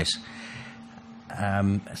marketplace.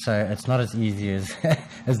 So it's not as easy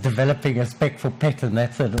as developing a spec for PET, and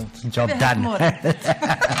that's it, it's a job done.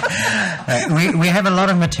 We have a lot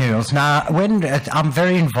of materials. Now, I'm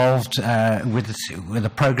very involved with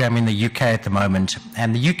a program in the UK at the moment,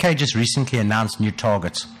 and the UK just recently announced new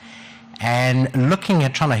targets. And looking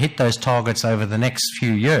at trying to hit those targets over the next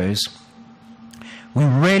few years, we're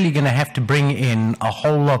really going to have to bring in a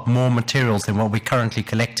whole lot more materials than what we're currently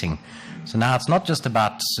collecting. So now it's not just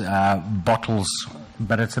about bottles,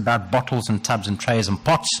 but it's about bottles and tubs and trays and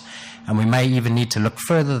pots, And we may even need to look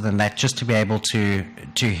further than that just to be able to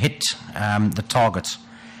hit the targets.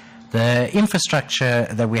 The infrastructure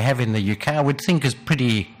that we have in the UK, I would think, is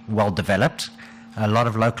pretty well developed. A lot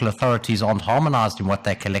of local authorities aren't harmonized in what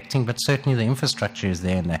they're collecting, but certainly the infrastructure is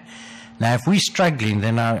there. Now, if we're struggling,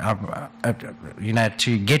 then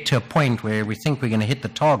to get to a point where we think we're going to hit the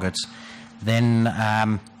targets, then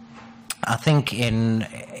I think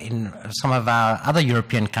in some of our other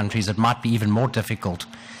European countries it might be even more difficult.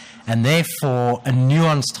 And therefore, a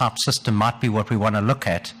nuanced type system might be what we want to look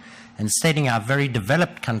at, and setting our very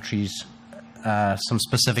developed countries some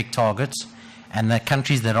specific targets, and the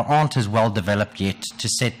countries that aren't as well developed yet, to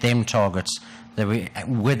set them targets that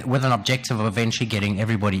with an objective of eventually getting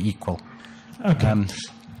everybody equal. Okay.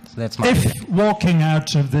 So that's my If walking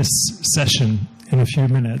out of this session in a few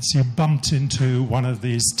minutes, you bumped into one of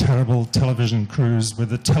these terrible television crews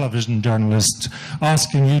with a television journalist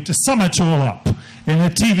asking you to sum it all up in a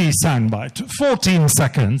TV soundbite, 14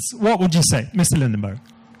 seconds, what would you say, Mr. Lindenberg?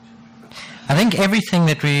 I think everything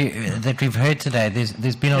that we've heard today,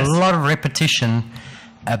 there's been a lot of repetition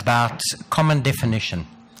about common definition.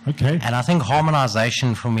 Okay. And I think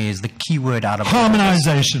harmonization for me is the key word out of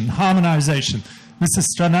harmonization. Mrs.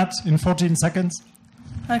 Stranat, in 14 seconds.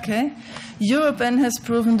 Okay. EUROPEN has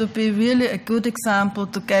proven to be really a good example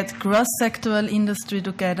to get cross-sectoral industry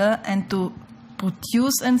together and to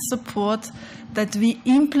produce and support that we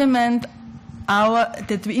implement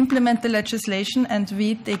the legislation and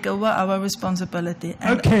we take over our responsibility.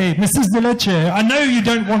 Okay, Mrs. Deleche, I know you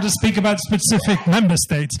don't want to speak about specific member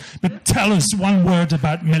states, but tell us one word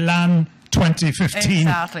about Milan 2015.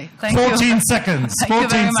 Exactly. Thank 14 you. seconds. Thank 14 you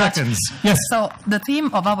very much. seconds. Yes. So the theme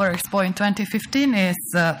of our Expo in 2015 is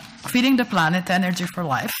feeding the planet energy for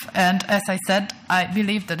life. And as I said, I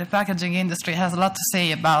believe that the packaging industry has a lot to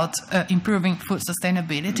say about improving food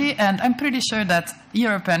sustainability. And I'm pretty sure that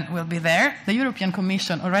EUROPEN will be there. The European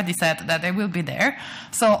Commission already said that they will be there.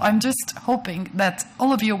 So I'm just hoping that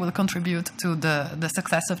all of you will contribute to the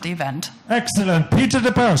success of the event. Excellent. Peter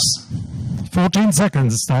de Pers. 14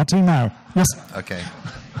 seconds, starting now. Yes. Okay.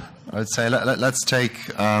 I would say let's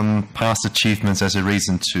take past achievements as a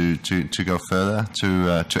reason to go further,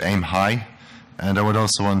 to aim high. And I would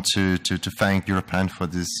also want to thank EUROPEN for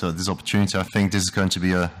this opportunity. I think this is going to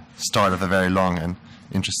be a start of a very long and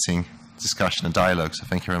interesting discussion and dialogue. So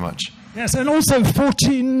thank you very much. Yes, and also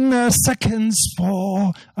 14 seconds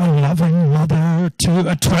for a loving mother to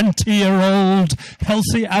a 20-year-old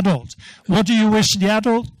healthy adult. What do you wish the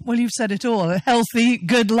adult? Well, you've said it all. A healthy,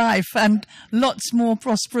 good life and lots more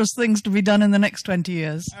prosperous things to be done in the next 20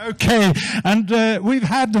 years. Okay, and we've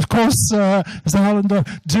had, of course, Mr. Hollander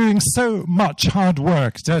doing so much hard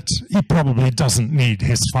work that he probably doesn't need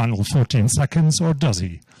his final 14 seconds, or does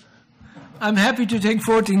he? I'm happy to take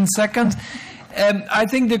 14 seconds. I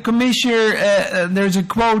think the Commissioner, there's a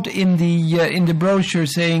quote in the brochure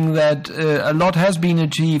saying that a lot has been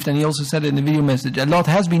achieved, and he also said it in the video message, a lot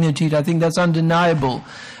has been achieved. I think that's undeniable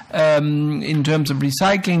in terms of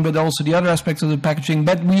recycling, but also the other aspects of the packaging.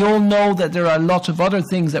 But we all know that there are lots of other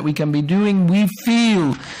things that we can be doing. We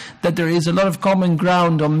feel that there is a lot of common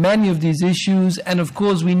ground on many of these issues, and of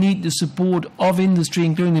course we need the support of industry,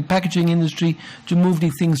 including the packaging industry, to move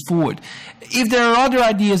these things forward. If there are other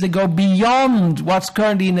ideas that go beyond what's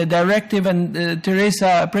currently in the directive, and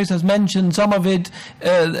Teresa has mentioned some of it,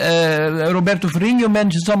 Roberto Ferrigno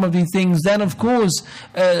mentioned some of these things, then of course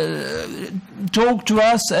talk to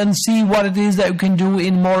us and see what it is that we can do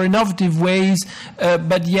in more innovative ways.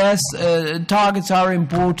 But yes, targets are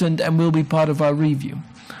important and will be part of our review.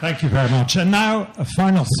 Thank you very much. And now a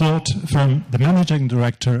final thought from the Managing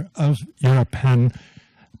Director of EUROPEN,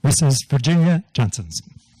 Mrs. Virginia Janssens.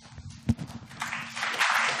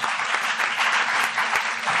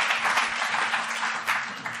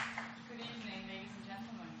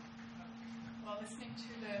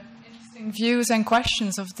 Views and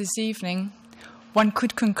questions of this evening, one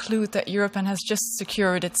could conclude that EUROPEN has just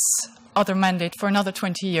secured its other mandate for another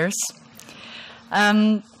 20 years.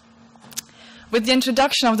 With the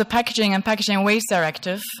introduction of the Packaging and Packaging Waste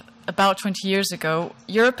Directive about 20 years ago,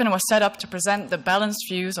 EUROPEN was set up to present the balanced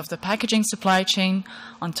views of the packaging supply chain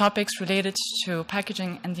on topics related to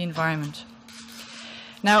packaging and the environment.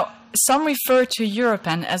 Now, some refer to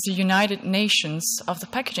EUROPEN as the United Nations of the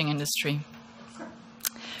packaging industry,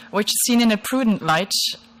 which is seen in a prudent light,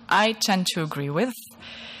 I tend to agree with.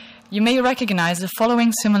 You may recognize the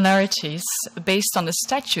following similarities based on the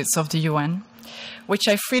statutes of the UN, which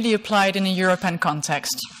I freely applied in a EUROPEN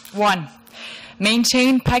context. 1.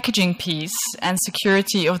 Maintain packaging peace and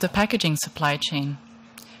security of the packaging supply chain.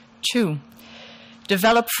 2.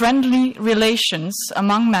 develop friendly relations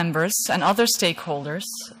among members and other stakeholders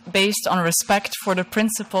based on respect for the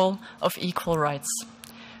principle of equal rights.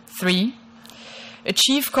 3,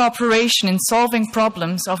 achieve cooperation in solving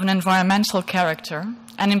problems of an environmental character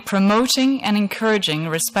and in promoting and encouraging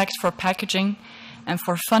respect for packaging and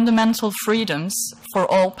for fundamental freedoms for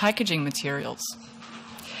all packaging materials.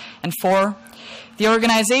 And 4, the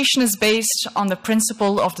organization is based on the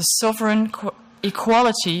principle of the sovereign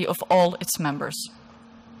equality of all its members.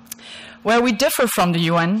 Where we differ from the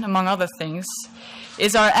UN, among other things,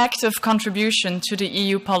 is our active contribution to the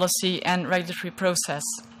EU policy and regulatory process.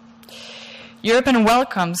 EUROPEN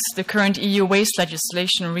welcomes the current EU waste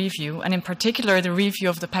legislation review, and in particular the review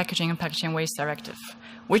of the Packaging and Packaging Waste Directive,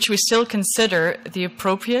 which we still consider the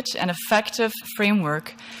appropriate and effective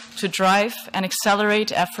framework to drive and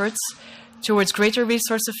accelerate efforts towards greater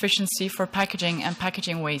resource efficiency for packaging and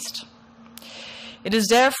packaging waste. It is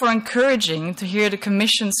therefore encouraging to hear the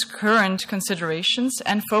Commission's current considerations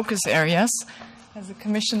and focus areas. Has the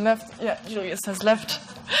Commission left? Yeah, Julius has left.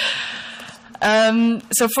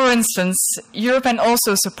 So, for instance, EUROPEN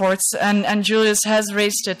also supports, and Julius has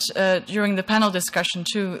raised it during the panel discussion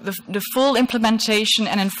too, the full implementation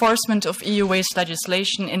and enforcement of EU waste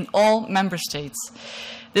legislation in all member states.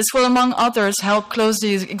 This will, among others, help close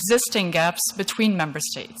the existing gaps between member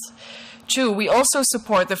states. 2, we also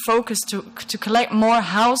support the focus to collect more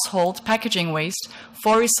household packaging waste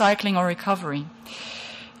for recycling or recovery.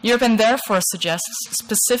 EUROPEN therefore suggests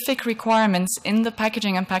specific requirements in the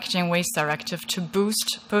Packaging and Packaging Waste Directive to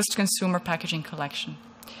boost post-consumer packaging collection.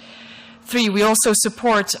 3, we also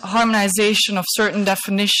support harmonization of certain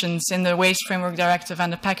definitions in the Waste Framework Directive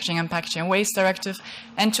and the Packaging and Packaging Waste Directive,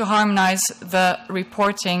 and to harmonize the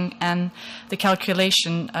reporting and the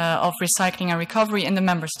calculation of recycling and recovery in the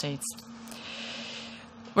member states.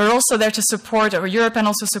 We're also there to support, or EUROPEN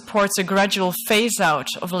also supports a gradual phase-out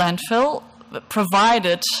of landfill,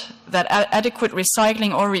 provided that adequate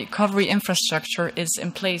recycling or recovery infrastructure is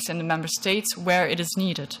in place in the member states where it is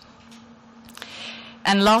needed.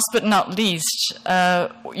 And last but not least,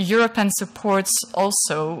 EUROPEN supports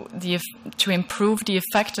also to improve the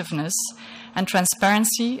effectiveness and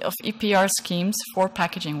transparency of EPR schemes for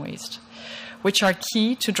packaging waste, which are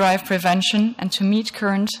key to drive prevention and to meet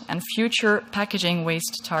current and future packaging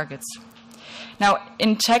waste targets. Now,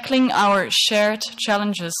 in tackling our shared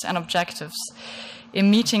challenges and objectives, in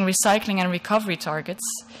meeting recycling and recovery targets,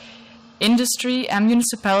 industry and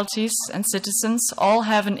municipalities and citizens all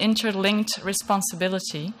have an interlinked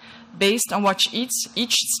responsibility based on what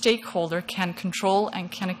each stakeholder can control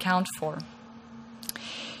and can account for.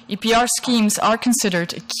 EPR schemes are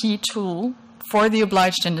considered a key tool for the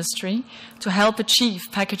obliged industry to help achieve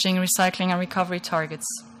packaging, recycling and recovery targets.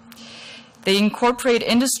 They incorporate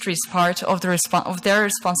industry's part of their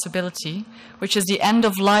responsibility, which is the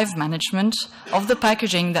end-of-life management of the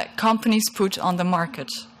packaging that companies put on the market.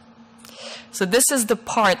 So this is the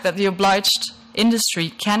part that the obliged industry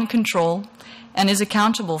can control and is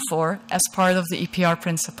accountable for as part of the EPR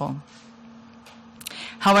principle.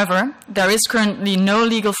 However, there is currently no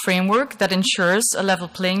legal framework that ensures a level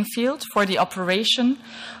playing field for the operation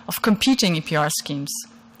of competing EPR schemes.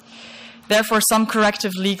 Therefore, some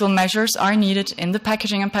corrective legal measures are needed in the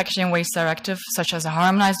Packaging and Packaging Waste Directive, such as a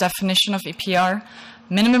harmonized definition of EPR,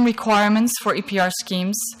 minimum requirements for EPR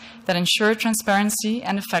schemes that ensure transparency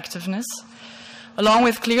and effectiveness, along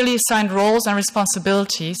with clearly assigned roles and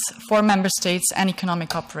responsibilities for member states and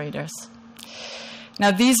economic operators.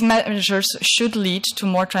 Now, these measures should lead to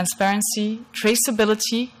more transparency,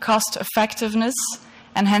 traceability, cost effectiveness,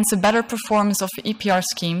 and hence a better performance of EPR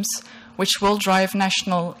schemes, which will drive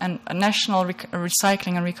national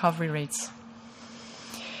recycling and recovery rates.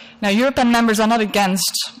 Now, EUROPEN members are not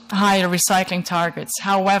against higher recycling targets.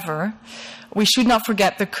 However, we should not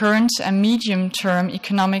forget the current and medium-term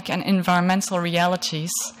economic and environmental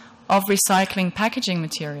realities of recycling packaging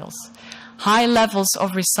materials. High levels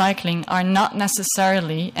of recycling are not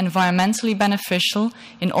necessarily environmentally beneficial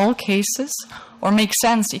in all cases or make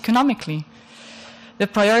sense economically. The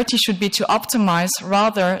priority should be to optimize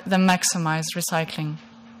rather than maximize recycling.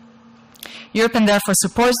 EUROPEN therefore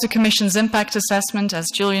supports the Commission's impact assessment, as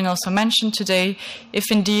Julian also mentioned today, if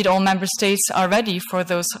indeed all member states are ready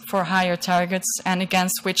for higher targets and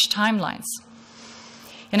against which timelines.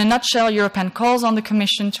 In a nutshell, EUROPEN calls on the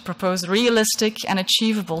Commission to propose realistic and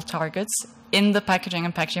achievable targets in the Packaging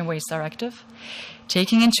and Packaging Waste Directive,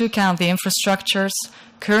 taking into account the infrastructures,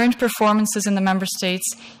 current performances in the member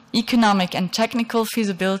states, economic and technical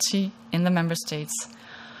feasibility in the member states.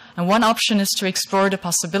 And one option is to explore the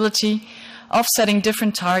possibility of setting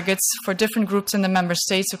different targets for different groups in the member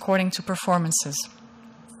states according to performances.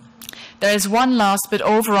 There is one last but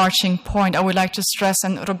overarching point I would like to stress,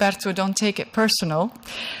 and Roberto, don't take it personal,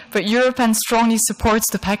 but EUROPEN strongly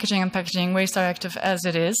supports the Packaging and Packaging Waste Directive as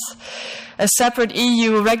it is. A separate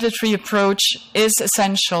EU regulatory approach is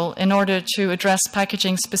essential in order to address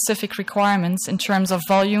packaging-specific requirements in terms of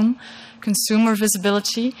volume, consumer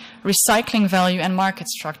visibility, recycling value, and market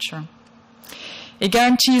structure. It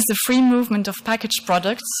guarantees the free movement of packaged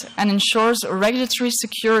products and ensures regulatory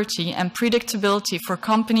security and predictability for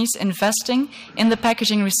companies investing in the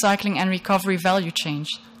packaging, recycling, and recovery value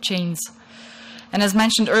chains. And as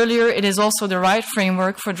mentioned earlier, it is also the right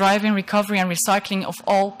framework for driving recovery and recycling of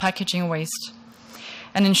all packaging waste,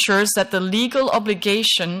 and ensures that the legal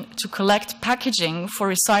obligation to collect packaging for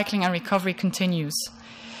recycling and recovery continues.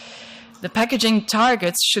 The packaging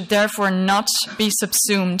targets should therefore not be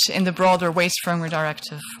subsumed in the broader Waste Framework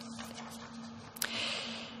Directive.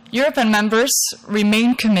 EUROPEN members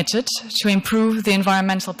remain committed to improve the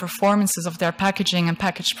environmental performances of their packaging and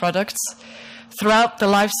packaged products throughout the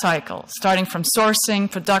life cycle, starting from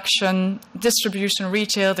sourcing, production, distribution,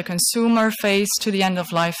 retail, the consumer phase to the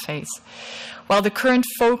end-of-life phase. While the current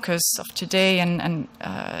focus of today and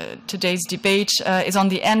today's debate is on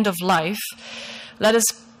the end of life, let us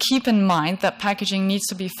keep in mind that packaging needs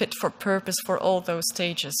to be fit for purpose for all those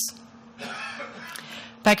stages.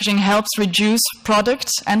 Packaging helps reduce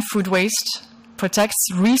product and food waste, protects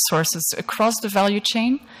resources across the value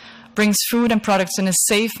chain, brings food and products in a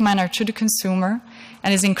safe manner to the consumer,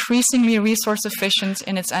 and is increasingly resource efficient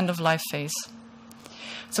in its end-of-life phase.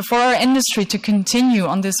 So for our industry to continue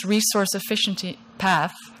on this resource efficiency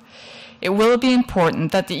path, it will be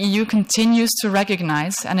important that the EU continues to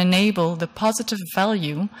recognize and enable the positive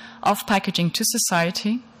value of packaging to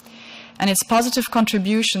society and its positive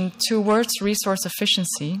contribution towards resource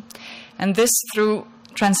efficiency, and this through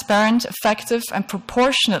transparent, effective, and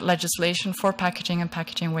proportionate legislation for packaging and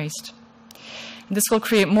packaging waste. And this will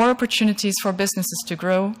create more opportunities for businesses to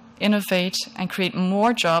grow, innovate, and create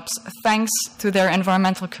more jobs thanks to their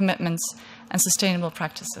environmental commitments and sustainable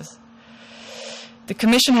practices. The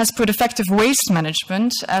Commission has put effective waste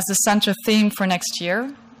management as the central theme for next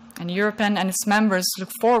year, and EUROPEN and its members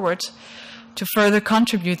look forward to further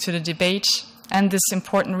contribute to the debate and this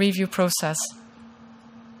important review process.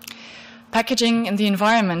 Packaging in the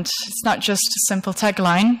environment is not just a simple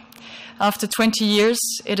tagline. After 20 years,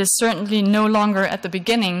 it is certainly no longer at the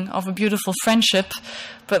beginning of a beautiful friendship,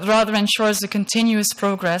 but rather ensures a continuous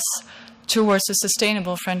progress towards a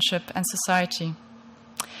sustainable friendship and society.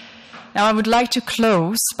 Now, I would like to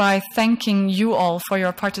close by thanking you all for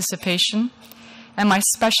your participation, and my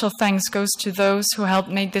special thanks goes to those who helped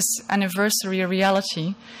make this anniversary a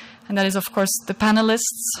reality, and that is, of course, the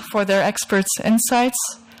panelists for their experts' insights,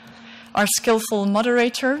 our skillful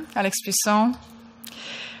moderator, Alex Buisson,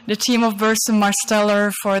 the team of Burson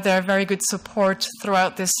Marsteller for their very good support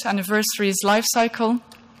throughout this anniversary's life cycle,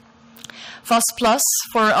 VOS Plus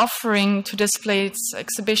for offering to display its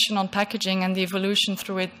exhibition on packaging and the evolution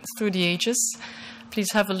through the ages.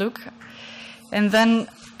 Please have a look. And then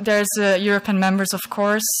there's EUROPEN members, of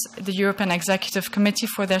course, the EUROPEN Executive Committee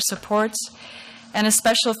for their support. And a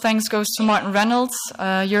special thanks goes to Martin Reynolds,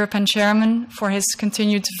 EUROPEN Chairman, for his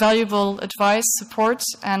continued valuable advice, support,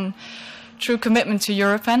 and true commitment to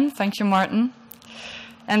EUROPEN. Thank you, Martin.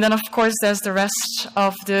 And then, of course, there's the rest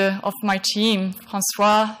of my team.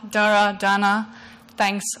 François, Dara, Dana,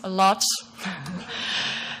 thanks a lot.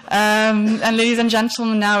 And ladies and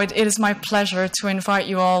gentlemen, now it is my pleasure to invite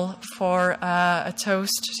you all for a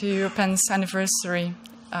toast to EUROPEN's anniversary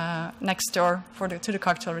next door to the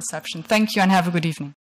cocktail reception. Thank you and have a good evening.